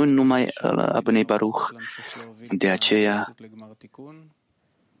 nu numai la Bnei Baruch. De aceea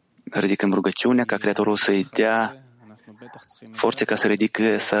ridicăm rugăciunea ca Creatorul să-i dea forțe ca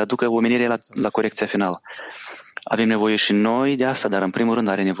să aducă omenirea la corecția finală. Avem nevoie și noi de asta, dar în primul rând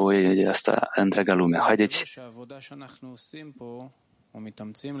are nevoie de asta întreaga lume. Haideți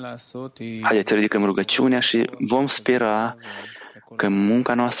să ridicăm rugăciunea și vom spera că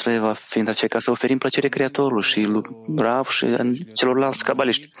munca noastră va fi între aceea ca să oferim plăcere Creatorului și lui Rav și celorlalți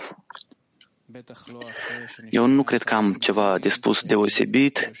cabaliști. Eu nu cred că am ceva de spus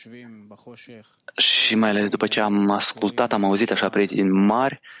deosebit și mai ales după ce am ascultat, am auzit așa prieteni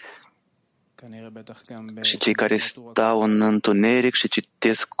mari și cei care stau în întuneric și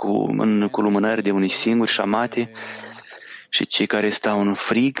citesc cu lumânări de unii singuri șamate și cei care stau în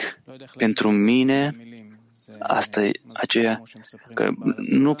frig, pentru mine, asta e aceea că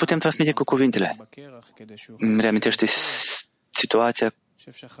nu putem transmite cu cuvintele. Îmi reamintește situația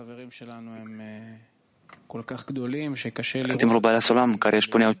în timpul Baal Solam, care își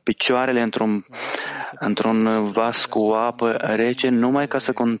puneau picioarele într-un vas cu apă rece numai ca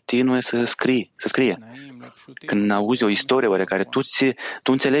să continue să scrie. Când auzi o istorie oarecare,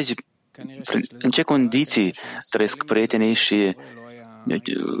 tu înțelegi în ce condiții trăiesc prietenii și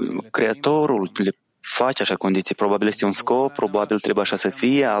Creatorul le face așa condiții. Probabil este un scop, probabil trebuie așa să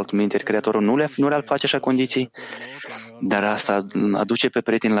fie, altminteri Creatorul nu le face așa condiții, dar asta aduce pe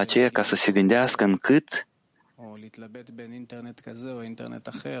prieteni la aceea ca să se gândească încât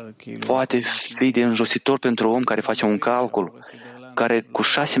poate fi de înjositor pentru om care face un calcul, care cu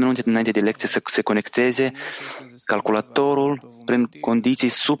 6 minute înainte de lecție să se conecteze calculatorul prin condiții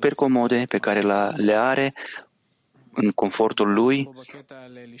super comode pe care le are în confortul lui.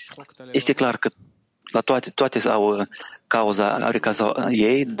 Este clar că la toate au cauza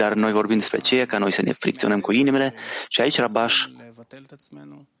ei, dar noi vorbim despre aceea ca noi să ne fricționăm cu inimile și aici Rabash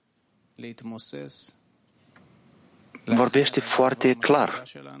vorbește foarte clar.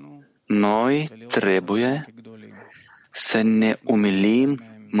 Noi trebuie să ne umilim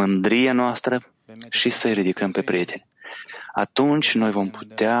mândria noastră și să-i ridicăm pe prieteni. Atunci noi vom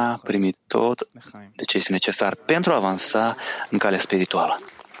putea primi tot de ce este necesar pentru a avansa în calea spirituală.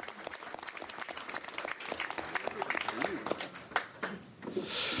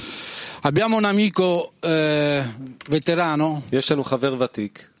 Abbiamo un amico veterano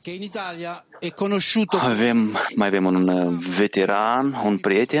che in Italia è conosciuto. Mai avem un veteran, un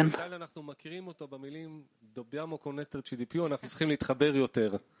prieten.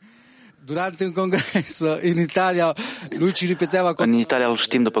 Durante un congresso in Italia lui ci ripeteva. În Italia îl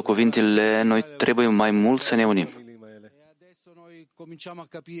știm după cuvintele, noi trebuie mai mult să ne unim.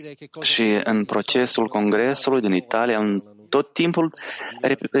 Și în procesul congresului din Italia, în tot timpul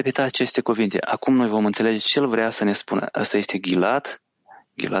repeta aceste cuvinte. Acum noi vom înțelege ce el vrea să ne spună. Asta este Gilad.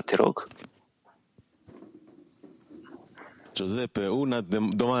 Gilad, te rog. Giuseppe, una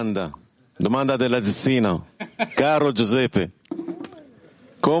domanda della Zessina. Caro Giuseppe,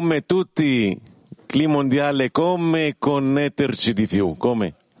 come tutti כלי mondiale, come connetterci di più?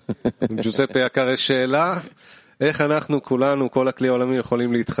 Come? Giuseppe יקר, יש שאלה, איך אנחנו כולנו, כל הכלי העולמי,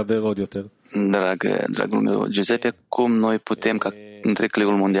 יכולים להתחבר עוד יותר? Dragul meu Giuseppe, cum noi putem, ca între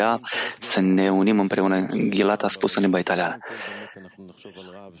cliul mondial, să ne unim împreună? Ghilat a spus în limba italiană.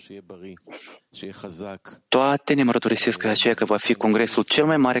 Toate ne mărturisesc aceea că va fi congresul cel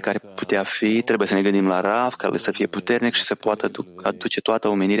mai mare care putea fi. Trebuie să ne gândim la Rav, care să fie puternic și să poată aduce toată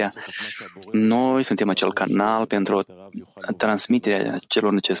omenirea. Noi suntem acel canal pentru transmiterea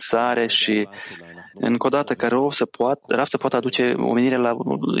celor necesare și încă o dată că Rav se poate aduce omenirea la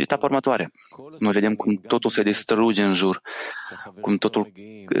etapa următoare. Noi vedem cum totul se distruge în jur, cum totul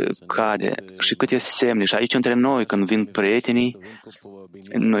cade și câte semne. Și aici între noi, când vin prietenii,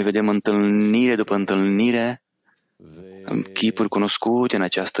 noi vedem întâlnire după întâlnire, chipuri cunoscute în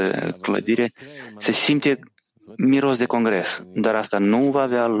această clădire, se simte miros de congres, dar asta nu va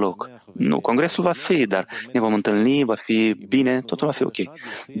avea loc. Nu, congresul va fi, dar ne vom întâlni, va fi bine, totul va fi ok.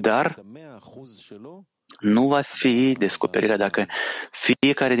 Dar nu va fi descoperirea dacă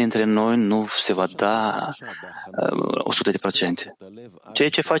fiecare dintre noi nu se va da 100%. Ceea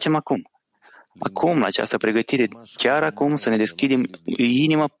ce facem acum. Acum, la această pregătire, chiar acum, să ne deschidem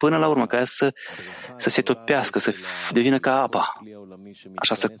inima până la urmă, ca să se topească, să devină ca apa.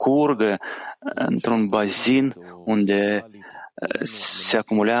 Așa să curgă într-un bazin unde se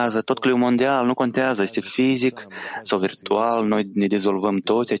acumulează tot cliul mondial, nu contează, este fizic sau virtual, noi ne dezolvăm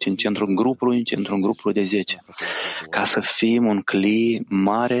toți aici în centrul grupului de 10, ca să fim un cli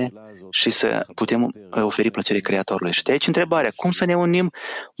mare și să putem oferi plăcere Creatorului. Și de aici întrebarea, cum să ne unim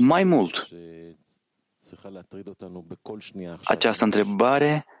mai mult? Această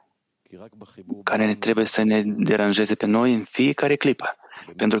întrebare care ne trebuie să ne deranjeze pe noi în fiecare clipă.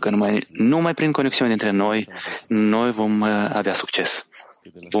 Pentru că numai prin conexiune dintre noi vom avea succes.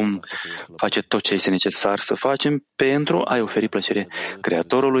 Vom face tot ce este necesar să facem pentru a-i oferi plăcere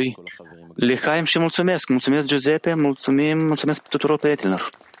Creatorului. Lehaim și mulțumesc! Mulțumesc, Giuseppe! Mulțumesc tuturor prietenilor!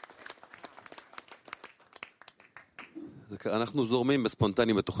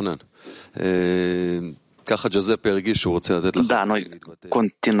 Da, noi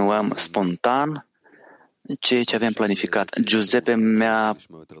continuăm spontan ceea ce avem planificat. Giuseppe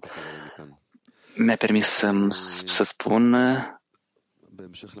mi-a permis să spun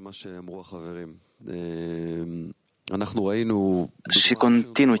și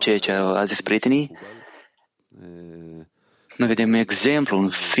continuu ceea ce a zis prietenii. Noi vedem exemplu în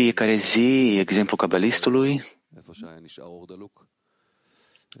fiecare zi, exemplu cabalistului,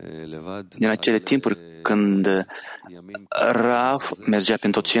 din acele timpuri când Rav mergea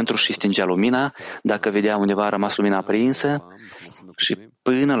prin tot centrul și stingea lumina, dacă vedea undeva a rămas lumina aprinsă, și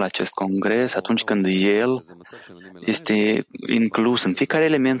până la acest congres, atunci când el este inclus în fiecare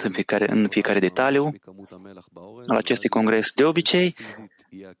element, în fiecare detaliu al acestui congres, de obicei,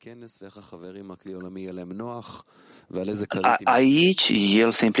 aici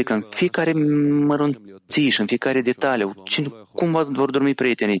el se implică în fiecare mărunțiș, în fiecare detaliu. Cum vor dormi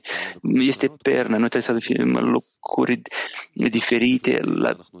prietenii? Este pernă, noi trebuie să fim locuri diferite,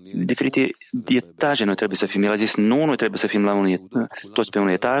 la diferite etaje noi trebuie să fim. El a zis, nu, noi trebuie să fim toți pe un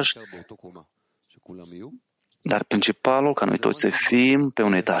etaj, dar principalul ca noi toți să fim pe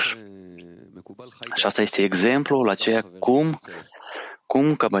un etaj. Și asta este exemplul aceea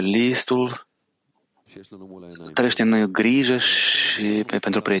cum cabalistul trăiește în grijă și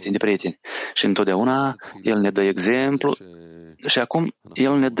pentru prieteni. Și întotdeauna el ne dă exemplu și acum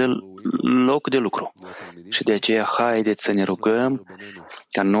el ne dă loc de lucru. Și de aceea haideți să ne rugăm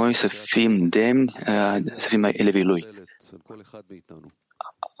ca noi să fim demni, să fim mai elevii lui.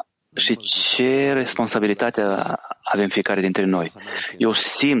 Și ce responsabilitate avem fiecare dintre noi. Eu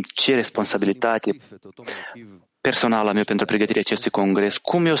simt ce responsabilitate personală am eu pentru pregătirea acestui congres.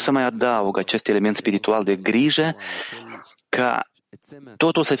 Cum eu să mai adaug acest element spiritual de grijă ca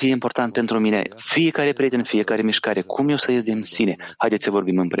totul să fie important pentru mine, fiecare prieten, fiecare mișcare, cum eu să ies din sine. Haideți să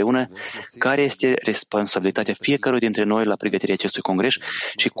vorbim împreună care este responsabilitatea fiecărui dintre noi la pregătirea acestui congres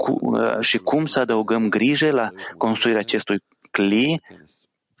și cum să adăugăm grijă la construirea acestui cli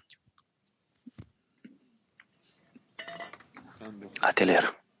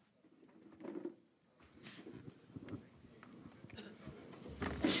atelier.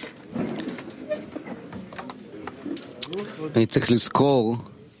 אני צריך לזכור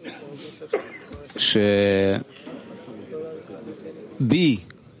שבי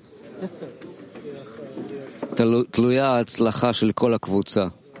תלויה ההצלחה של כל הקבוצה.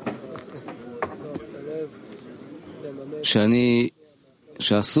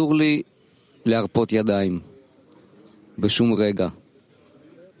 שאסור לי להרפות ידיים בשום רגע.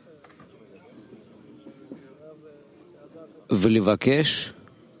 ולבקש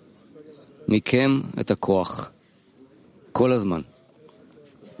מכם את הכוח. כל הזמן.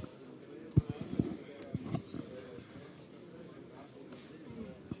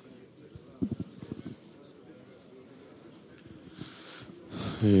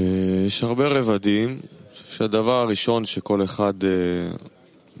 יש הרבה רבדים. אני חושב שהדבר הראשון שכל אחד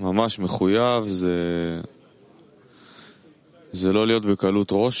ממש מחויב זה לא להיות בקלות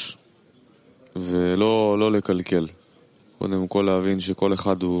ראש ולא לקלקל. קודם כל להבין שכל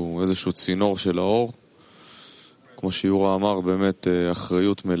אחד הוא איזשהו צינור של האור. כמו שיורה אמר, באמת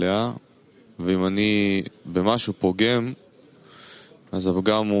אחריות מלאה, ואם אני במשהו פוגם, אז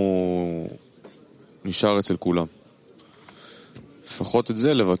הפגם הוא נשאר אצל כולם. לפחות את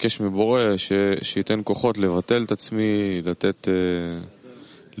זה לבקש מבורא שייתן כוחות לבטל את עצמי,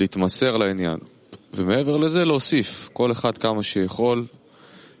 להתמסר לעניין. ומעבר לזה להוסיף, כל אחד כמה שיכול,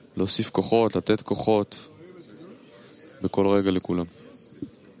 להוסיף כוחות, לתת כוחות, בכל רגע לכולם.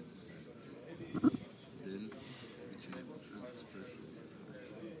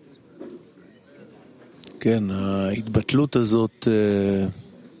 כן, ההתבטלות הזאת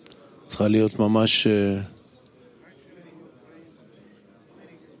צריכה להיות ממש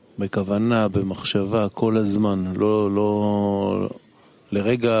בכוונה, במחשבה, כל הזמן, לא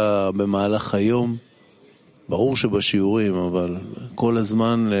לרגע במהלך היום, ברור שבשיעורים, אבל כל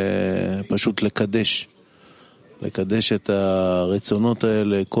הזמן פשוט לקדש את הרצונות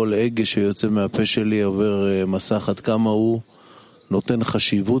האלה, כל הגה שיוצא מהפה שלי עובר מסך, עד כמה הוא נותן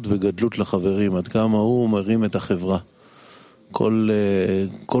חשיבות וגדלות לחברים, עד כמה הוא מרים את החברה. כל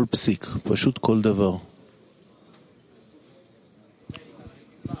פסיק, פשוט כל דבר.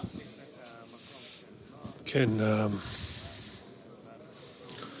 כן,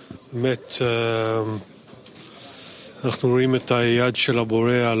 באמת, אנחנו רואים את היד של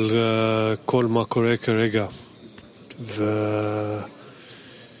הבורא על כל מה קורה כרגע, והוא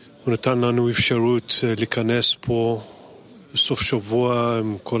נתן לנו אפשרות להיכנס פה בסוף שבוע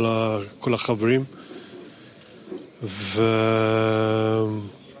עם כל החברים,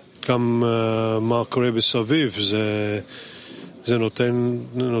 וגם מה קורה בסביב, זה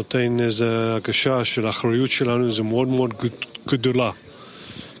נותן איזו הרגשה של האחריות שלנו, זה מאוד מאוד גדולה,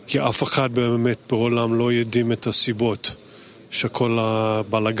 כי אף אחד באמת בעולם לא יודעים את הסיבות של כל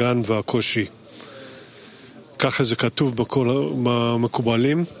הבלגן והקושי. ככה זה כתוב בכל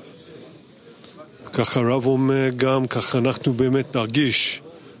המקובלים, ככה רב אומר גם, ככה אנחנו באמת נרגיש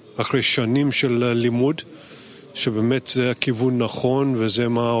אחרי שנים של לימוד, שבאמת זה הכיוון נכון וזה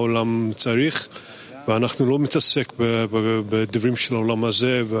מה העולם צריך, ואנחנו לא מתעסק בדברים של העולם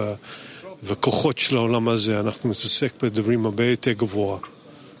הזה וכוחות של העולם הזה, אנחנו מתעסק בדברים הרבה יותר גבוה,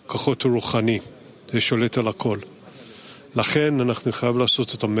 כוחות הרוחני, זה שולט על הכל. לכן אנחנו חייב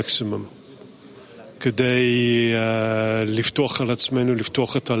לעשות את המקסימום, כדי לפתוח על עצמנו,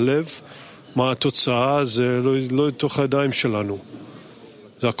 לפתוח את הלב. מה התוצאה? זה לא לתוך הידיים שלנו.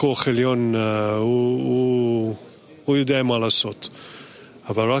 זה הכוח עליון, הוא יודע מה לעשות.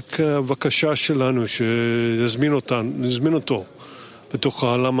 אבל רק הבקשה שלנו שנזמין אותו בתוך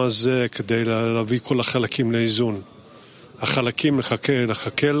העולם הזה כדי להביא כל החלקים לאיזון. החלקים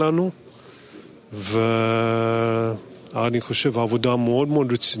לחכה לנו, ואני חושב העבודה מאוד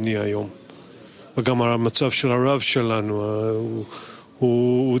מאוד רציני היום. וגם המצב של הרב שלנו,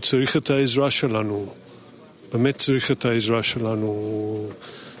 הוא צריך את העזרה שלנו, באמת צריך את העזרה שלנו,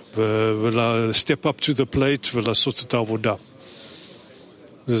 ול-step up to the plate ולעשות את העבודה.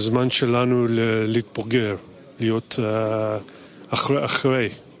 זה זמן שלנו להתבוגר, להיות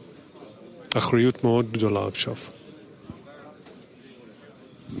אחריות מאוד גדולה עכשיו.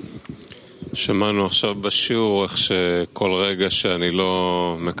 שמענו עכשיו בשיעור איך שכל רגע שאני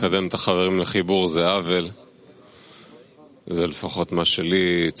לא מקדם את החברים לחיבור זה עוול. זה לפחות מה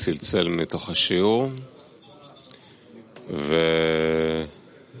שלי צלצל מתוך השיעור, וזה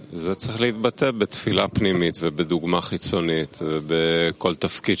צריך להתבטא בתפילה פנימית ובדוגמה חיצונית ובכל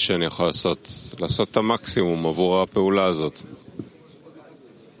תפקיד שאני יכול לעשות את המקסימום עבור הפעולה הזאת.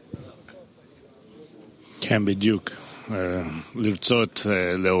 כן, בדיוק. לרצות,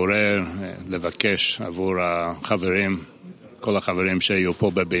 לעורר, לבקש עבור החברים, כל החברים שיהיו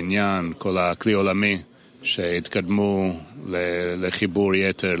פה בבניין, כל הכלי עולמי שהתקדמו לחיבור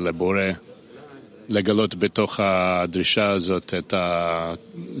יתר, לבורא, לגלות בתוך הדרישה הזאת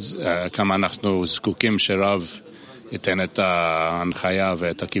כמה אנחנו זקוקים שרב ייתן את ההנחיה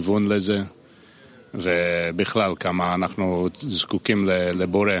ואת הכיוון לזה, ובכלל כמה אנחנו זקוקים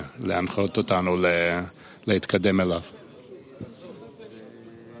לבורא, להנחות אותנו להתקדם אליו.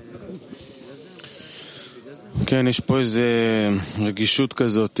 כן, יש פה איזו רגישות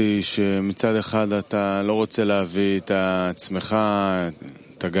כזאת שמצד אחד אתה לא רוצה להביא את עצמך,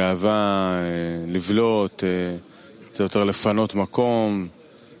 את הגאווה, לבלוט, זה יותר לפנות מקום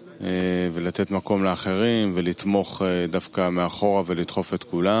ולתת מקום לאחרים ולתמוך דווקא מאחורה ולדחוף את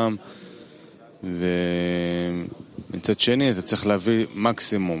כולם, ומצד שני אתה צריך להביא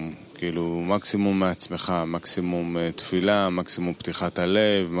מקסימום, כאילו מקסימום מעצמך, מקסימום תפילה, מקסימום פתיחת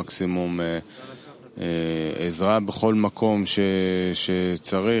הלב, מקסימום עזרה בכל מקום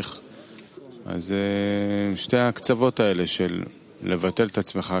שצריך, אז שתי הקצוות האלה של לבטל את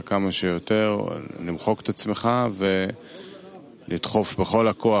עצמך כמה שיותר, למחוק את עצמך ולדחוף בכל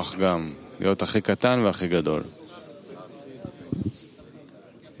הכוח גם, להיות הכי קטן והכי גדול.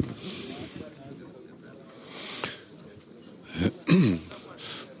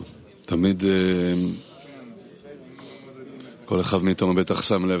 תמיד, כל אחד מאיתנו בטח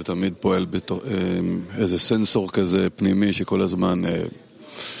שם לב, תמיד פועל איזה סנסור כזה פנימי שכל הזמן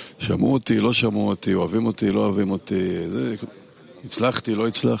שמעו אותי, לא שמעו אותי, אוהבים אותי, לא אוהבים אותי, הצלחתי, לא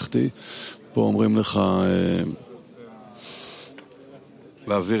הצלחתי. פה אומרים לך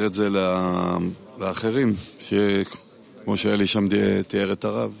להעביר את זה לאחרים, כמו שאלי שם תיאר את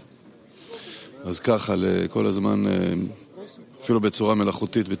הרב. אז ככה, כל הזמן, אפילו בצורה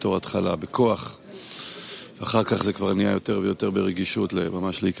מלאכותית בתור התחלה, בכוח. אחר כך זה כבר נהיה יותר ויותר ברגישות,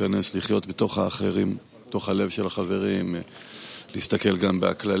 ממש להיכנס, לחיות בתוך האחרים, בתוך הלב של החברים, להסתכל גם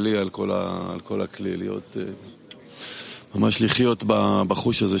בכללי על כל הכלי, להיות, ממש לחיות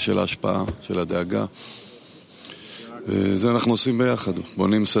בחוש הזה של ההשפעה, של הדאגה. וזה אנחנו עושים ביחד,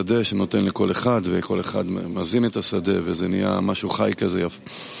 בונים שדה שנותן לכל אחד, וכל אחד מזין את השדה, וזה נהיה משהו חי כזה יפה.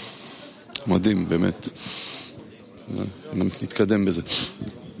 מדהים, באמת. נתקדם בזה.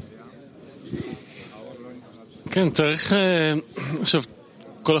 כן, צריך, עכשיו,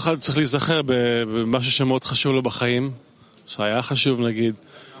 כל אחד צריך להיזכר במשהו שמאוד חשוב לו בחיים, שהיה חשוב נגיד,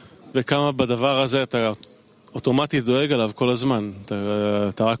 וכמה בדבר הזה אתה אוטומטית דואג עליו כל הזמן.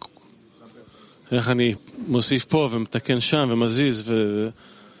 אתה רק, איך אני מוסיף פה ומתקן שם ומזיז,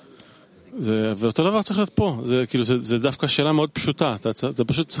 ואותו דבר צריך להיות פה. זה דווקא שאלה מאוד פשוטה. אתה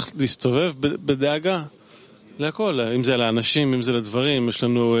פשוט צריך להסתובב בדאגה להכל, אם זה לאנשים, אם זה לדברים. יש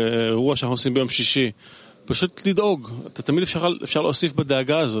לנו אירוע שאנחנו עושים ביום שישי. פשוט לדאוג. אתה תמיד אפשר להוסיף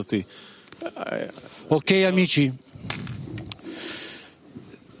בדאגה הזאת. אוקיי, amici.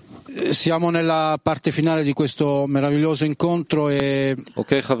 Siamo nella parte finale di questo meraviglioso incontro e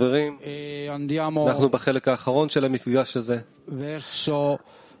אוקיי, חברים. אנחנו בחלק האחרון של המפגש הזה. Verso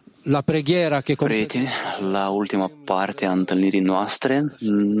la preghiera che Prieteni, la ultima parte a întâlnirii noastre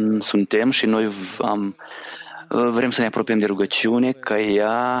suntem și noi vrem să ne apropiem de rugăciune ca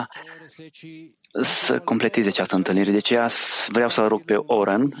ea să completeze această întâlnire. De aceea vreau să-l rog pe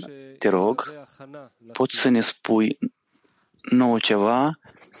Oren, te rog, poți să ne spui nouă ceva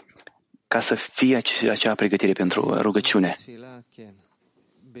ca să fie acea pregătire pentru rugăciune.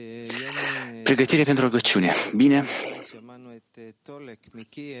 Pregătire pentru rugăciune. Bine.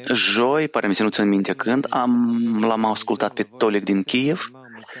 Joi, pare mi se nu țin minte când, l-am ascultat pe Tolek din Kiev.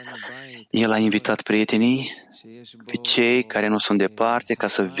 El a invitat prietenii, pe cei care nu sunt departe, ca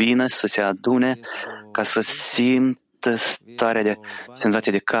să vină, să se adune, ca să simtă starea de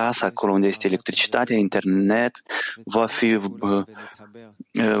senzație de casă, acolo unde este electricitate, internet, va fi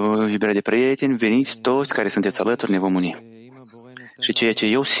iubirea de prieteni, veniți toți care sunteți alături, ne vom uni. Și ceea ce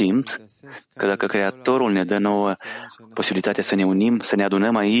eu simt, că dacă Creatorul ne dă nouă posibilitatea să ne unim, să ne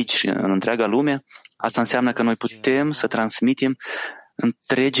adunăm aici, în întreaga lume, asta înseamnă că noi putem să transmitem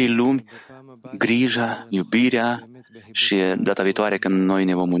întregii lumi grija, iubirea și data viitoare când noi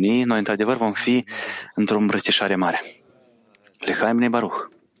ne vom uni, noi într-adevăr vom fi într-o îmbrățișare mare. Lechaim Bnei Baruch.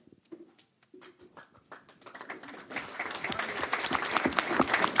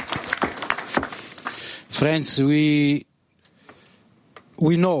 Friends, we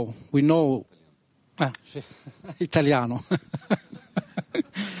know, italiano.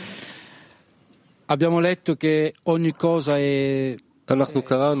 Abbiamo letto che ogni cosa si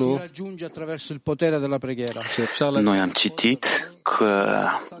raggiunge attraverso il potere della preghiera. Noi am citit că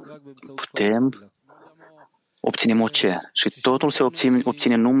putem obținem orice și totul se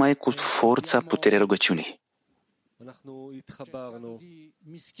obține numai cu forța puterii rugăciunii.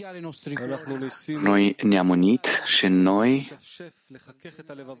 Noi ne-am unit și noi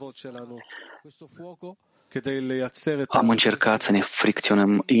am încercat să ne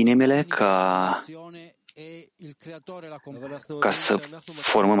fricționăm inimile ca să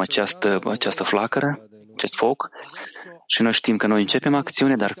formăm această flacără, acest foc, și noi știm că noi începem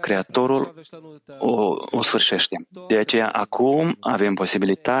acțiune, dar Creatorul o sfârșește. De aceea acum avem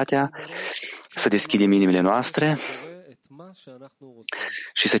posibilitatea să deschidem inimile noastre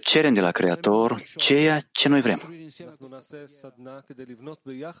și să cerem de la Creator ceea ce noi vrem.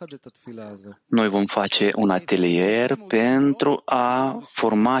 Noi vom face un atelier pentru a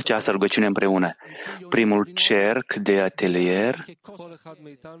forma această rugăciune împreună. Primul cerc de atelier,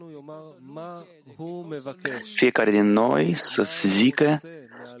 fiecare din noi să zică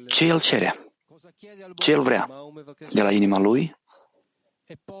ce el cere, ce el vrea de la inima lui,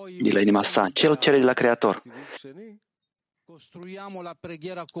 de la inima sa, ce el cere de la Creator.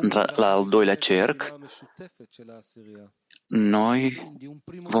 la al doilea cerc, noi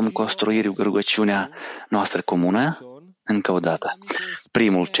vom construi rugăciunea noastră comună încă o dată.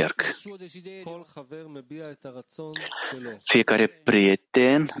 Primul cerc. Fiecare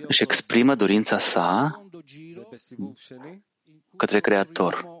prieten își exprimă dorința sa către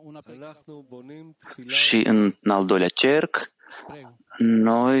Creator. Și în al doilea cerc,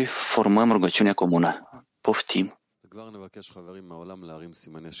 noi formăm rugăciunea comună. Poftim. כבר נבקש חברים מהעולם להרים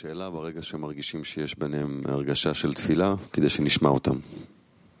סימני שאלה ברגע שמרגישים שיש ביניהם הרגשה של תפילה, כדי שנשמע אותם.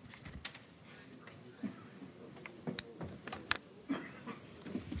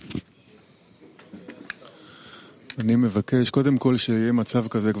 אני מבקש, קודם כל שיהיה מצב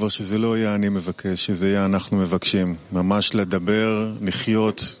כזה כבר שזה לא יהיה אני מבקש, שזה יהיה אנחנו מבקשים. ממש לדבר,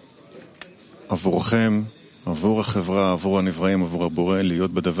 לחיות עבורכם, עבור החברה, עבור הנבראים, עבור הבורא,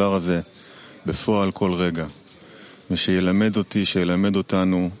 להיות בדבר הזה בפועל כל רגע. ושילמד אותי, שילמד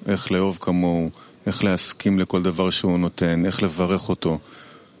אותנו איך לאהוב כמוהו, איך להסכים לכל דבר שהוא נותן, איך לברך אותו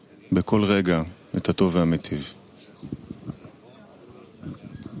בכל רגע את הטוב והמיטיב.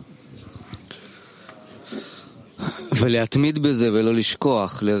 ולהתמיד בזה ולא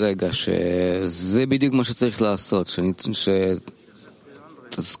לשכוח לרגע שזה בדיוק מה שצריך לעשות,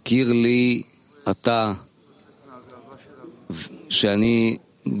 שתזכיר לי אתה, שאני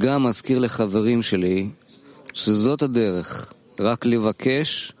גם אזכיר לחברים שלי שזאת הדרך, רק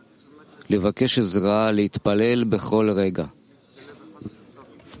לבקש עזרה, להתפלל בכל רגע.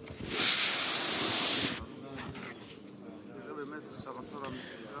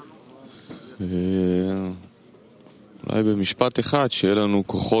 אולי במשפט אחד, שיהיה לנו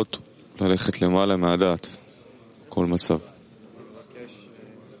כוחות ללכת למעלה מהדעת, כל מצב.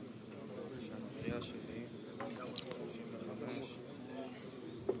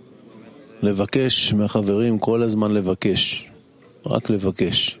 לבקש מהחברים כל הזמן לבקש, רק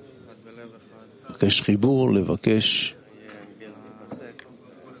לבקש. לבקש חיבור, לבקש.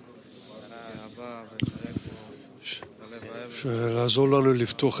 לעזור לנו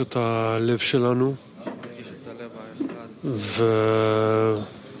לפתוח את הלב שלנו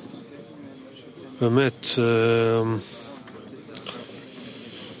ובאמת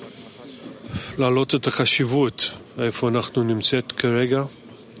להעלות את החשיבות איפה אנחנו נמצאת כרגע,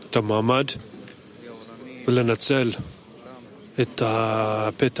 את המעמד, ולנצל את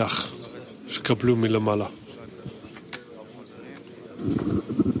הפתח שקבלו מלמעלה.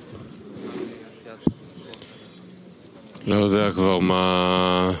 לא יודע כבר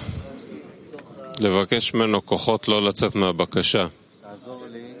מה לבקש ממנו כוחות לא לצאת מהבקשה,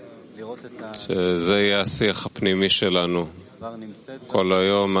 שזה יהיה השיח הפנימי שלנו כל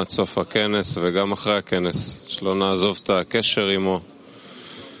היום עד סוף הכנס וגם אחרי הכנס, שלא נעזוב את הקשר עמו,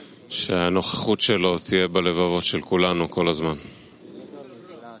 שהנוכחות שלו תהיה בלבבות של כולנו כל הזמן.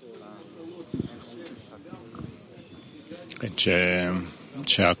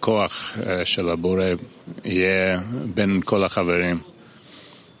 שהכוח של הבורא יהיה בין כל החברים,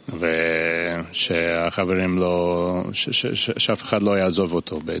 ושהחברים לא, שאף אחד לא יעזוב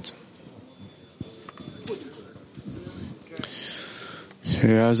אותו בעצם.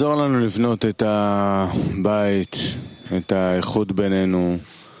 שיעזור לנו לבנות את הבית, את האיכות בינינו,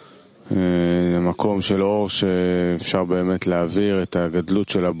 מקום של אור שאפשר באמת להעביר את הגדלות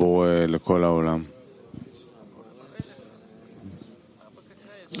של הבורא לכל העולם.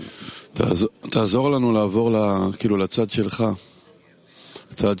 תעזור לנו לעבור כאילו לצד שלך,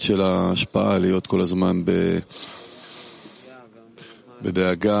 לצד של ההשפעה, להיות כל הזמן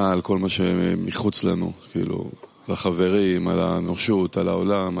בדאגה על כל מה שמחוץ לנו, כאילו לחברים, על האנושות, על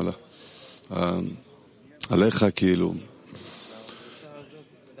העולם, עליך, כאילו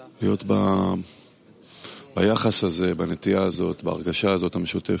להיות ביחס הזה, בנטייה הזאת, בהרגשה הזאת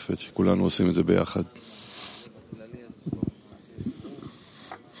המשותפת, שכולנו עושים את זה ביחד.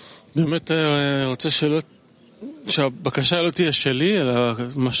 באמת רוצה שהבקשה לא תהיה שלי, אלא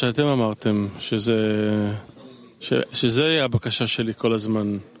מה שאתם אמרתם, שזה יהיה הבקשה שלי כל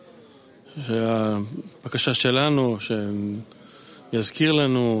הזמן, שהבקשה שלנו, שיזכיר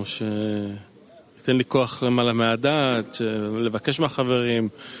לנו, שייתן לי כוח למעלה מהדעת, לבקש מהחברים,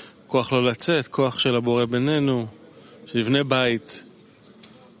 כוח לא לצאת, כוח של הבורא בינינו, שנבנה בית,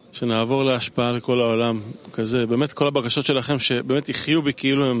 שנעבור להשפעה לכל העולם, כזה. באמת כל הבקשות שלכם שבאמת יחיו בי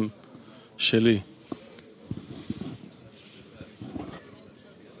כאילו הם שלי.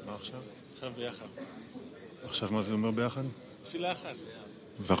 מה עכשיו? עכשיו ביחד. עכשיו מה זה אומר ביחד? תפילה אחת.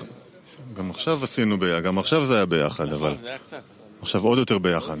 גם עכשיו עשינו ביחד, גם עכשיו זה היה ביחד, אבל זה היה קצת. עכשיו עוד יותר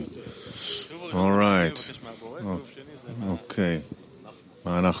ביחד. אורייט. אוקיי.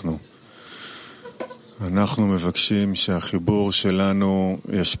 מה אנחנו? אנחנו מבקשים שהחיבור שלנו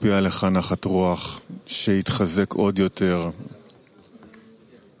ישפיע עליך נחת רוח, שיתחזק עוד יותר,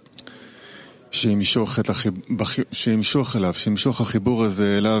 שימשוך החיבור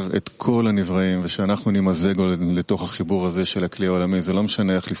הזה אליו את כל הנבראים, ושאנחנו נמזג לתוך החיבור הזה של הכלי העולמי. זה לא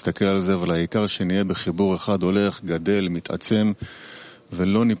משנה איך להסתכל על זה, אבל העיקר שנהיה בחיבור אחד הולך, גדל, מתעצם,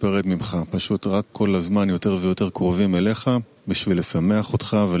 ולא ניפרד ממך. פשוט רק כל הזמן יותר ויותר קרובים אליך, בשביל לשמח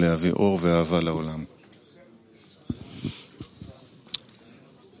אותך ולהביא אור ואהבה לעולם.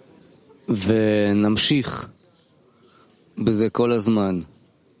 ונמשיך בזה כל הזמן.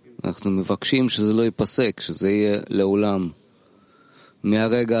 אנחנו מבקשים שזה לא ייפסק, שזה יהיה לעולם.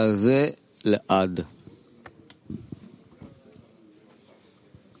 מהרגע הזה לעד.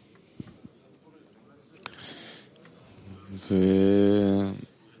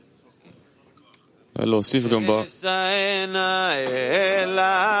 להוסיף גם בה. אסענה אל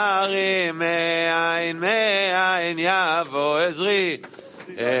ההרים מאין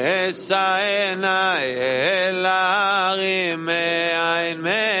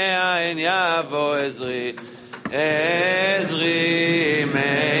יבוא עזרי עזרי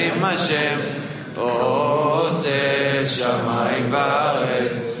מעם השם עושה שמיים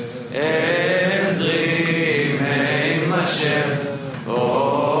וארץ עזרי מעם השם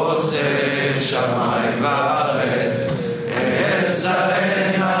עושה שמיים וארץ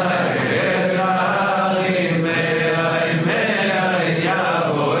אסענה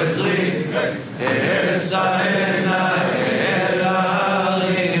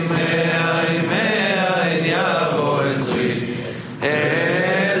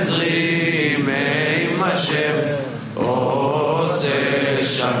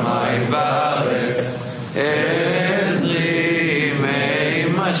שמיים וארץ עזרי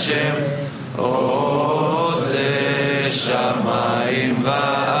מעם השם עושה שמיים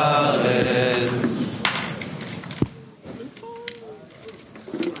וארץ.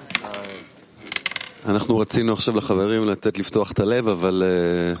 אנחנו רצינו עכשיו לחברים לתת לפתוח את הלב, אבל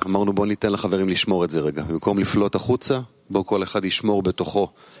אמרנו בוא ניתן לחברים לשמור את זה רגע. במקום לפלוט החוצה, בוא כל אחד ישמור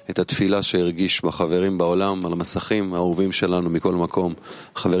בתוכו את התפילה שהרגיש בחברים בעולם, על המסכים האהובים שלנו מכל מקום,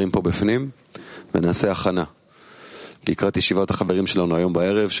 חברים פה בפנים, ונעשה הכנה. לקראת ישיבת החברים שלנו היום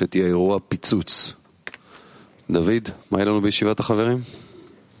בערב, שתהיה אירוע פיצוץ. דוד, מה יהיה לנו בישיבת החברים?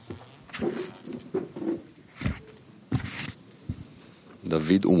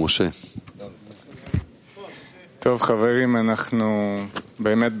 דוד ומשה. טוב חברים, אנחנו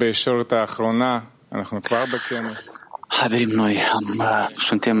באמת בישורת האחרונה, אנחנו כבר בכנס. Haverim, noi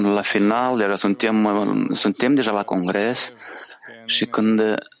suntem la final, deja suntem deja la congres și când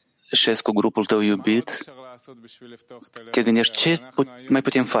șezi cu grupul tău iubit, te gândești ce mai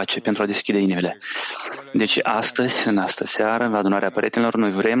putem face pentru a deschide inimile. Deci astăzi, în astă seară, la adunarea prietenilor,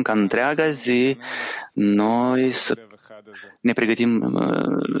 noi vrem ca întreaga zi noi să ne pregătim,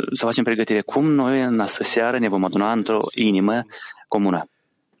 să facem pregătire cum noi în astă seară ne vom aduna într-o inimă comună.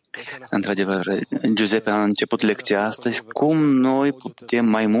 Într-adevăr, Giuseppe a început lecția astăzi. Cum noi putem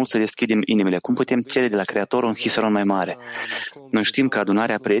mai mult să deschidem inimile? Cum putem cere de la Creator un hisaron mai mare? Noi știm că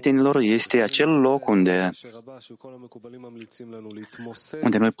adunarea prietenilor este acel loc unde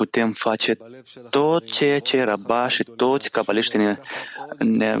noi putem face tot ceea ce Rabba și toți cabaliștii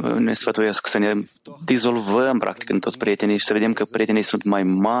ne sfătuiesc, să ne dizolvăm practic în toți prietenii și să vedem că prietenii sunt mai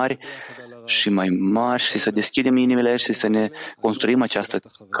mari și mai mari și să deschidem inimile și să ne construim această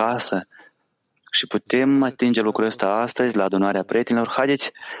casă și putem atinge lucrul ăsta astăzi la adunarea prietenilor.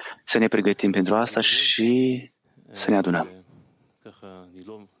 Haideți să ne pregătim pentru asta și să ne adunăm.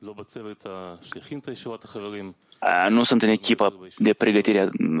 Nu sunt în echipa de pregătire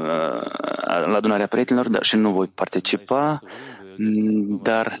la adunarea prietenilor, dar și nu voi participa,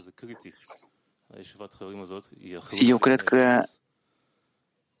 dar eu cred că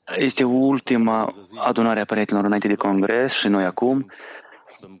este ultima adunare a prietenilor înainte de congres și noi acum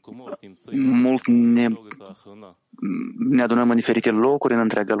mult ne adunăm în diferite locuri în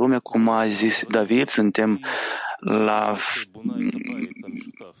întreaga lume, cum a zis David, suntem la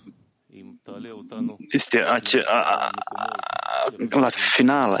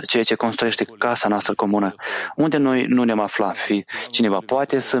final, ceea ce construiește casa noastră comună, unde noi nu ne-am aflat. Cineva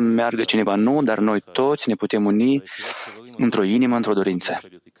poate să meargă, cineva nu, dar noi toți ne putem uni într-o inimă, într-o dorință.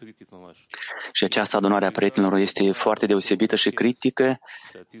 Și această adunare a prietenilor este foarte deosebită și critică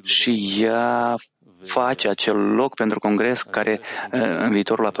și ea face acel loc pentru congres care în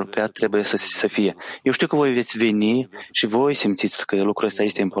viitorul apropiat trebuie să fie. Eu știu că voi veți veni și voi simțiți că lucrul ăsta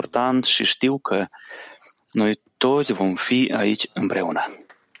este important și știu că noi toți vom fi aici împreună.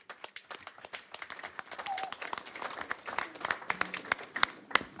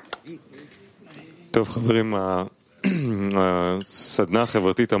 טוב, חברים, הסדנה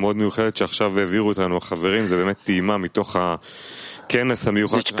החברתית המאוד מיוחדת שעכשיו העבירו אותנו החברים, זה באמת טעימה מתוך הכנס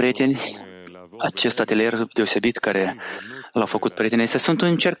המיוחד. Deci, prieteni, acest atelier deosebit care l-au făcut prietenii, sunt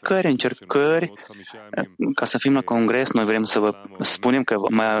încercări ca să fim la congres. Noi vrem să vă spunem că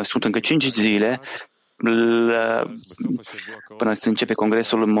mai sunt încă 5 zile până se începe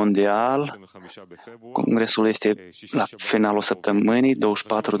Congresul Mondial. Congresul este la finalul săptămânii, 24-25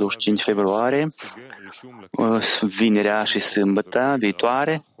 februarie, vinerea și sâmbătă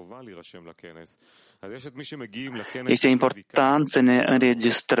viitoare. Este important să ne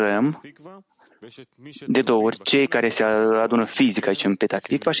înregistrăm de două ori, cei care se adună fizic aici în Petah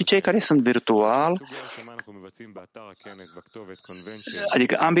Tikva și cei care sunt virtual,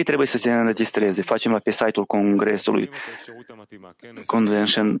 adică ambii trebuie să se înregistreze. Facem pe site-ul Congresului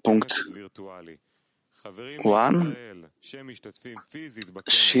convention.one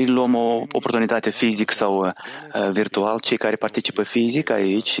și luăm o oportunitate fizic sau virtual. Cei care participă fizic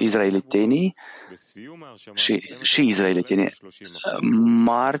aici, izraelitenii și izraelitenii,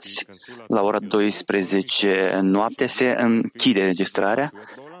 marți la ora 12 noapte se închide înregistrarea.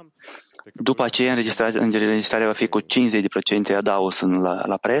 După aceea înregistrarea va fi cu 50% adaos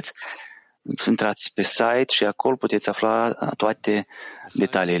la preț. Intrați pe site și acolo puteți afla toate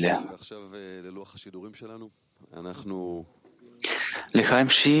detaliile. Lehaim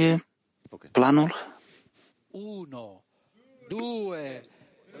și planul. 1, 2,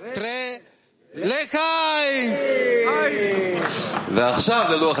 3, Lehaim! ועכשיו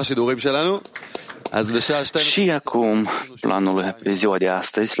ללוח השידורים שלנו. Și acum, planul pe ziua de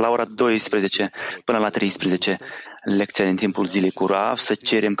astăzi, la ora 12 până la 13, lecția din timpul zilei cu Rav, să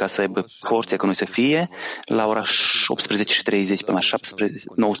cerem ca să aibă forțe că noi să fie, la ora 18:30 până la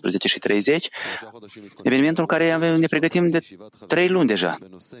 19:30, evenimentul care ne pregătim de 3 luni deja.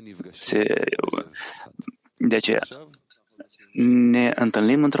 De aceea ne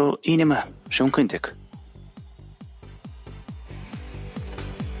întâlnim într-o inimă și un cântec.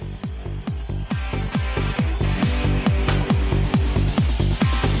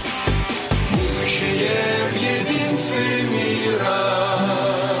 В единстве мира,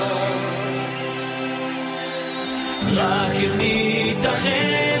 רק אם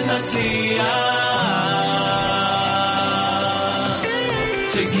ניתכן נציע.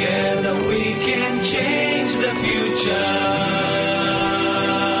 Together we can change the future.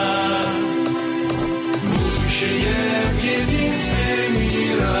 Будущее в единстве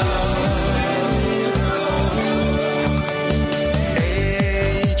мира.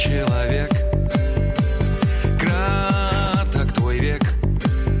 Эй, человек,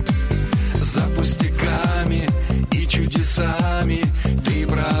 за пустяками и чудесами ты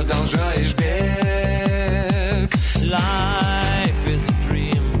продолжаешь бег. Life is a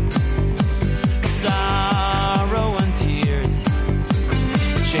dream, sorrow and tears,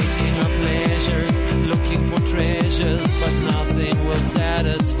 chasing our pleasures, looking for treasures, but nothing will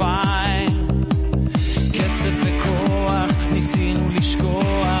satisfy. כסף וכוח ניסינו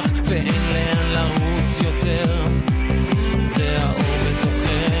לשכוח ואין לאן לרוץ יותר. זה האור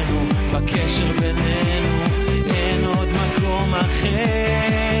בתוכנו, בקשר בינינו, אין עוד מקום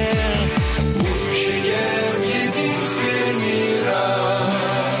אחר. Будущее в единстве мира.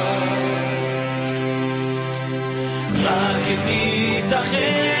 רק אם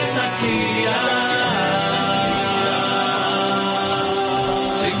ניתכן נצליח.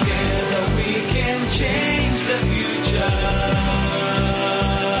 Together we can change the future.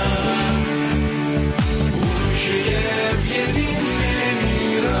 Будущее в единстве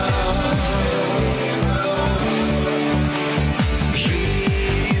мира.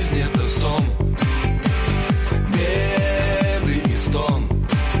 Жизнь — это сон, беды и стон.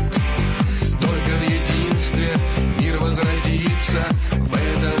 Только в единстве мир возродится, в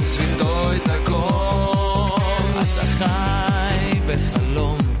этом святой закон. אתה חי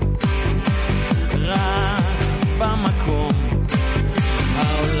בחלום, רץ במקום,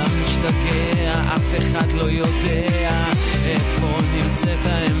 העולם משתגע, אף אחד לא יודע איפה נמצאת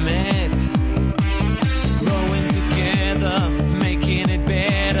האמת. Growing together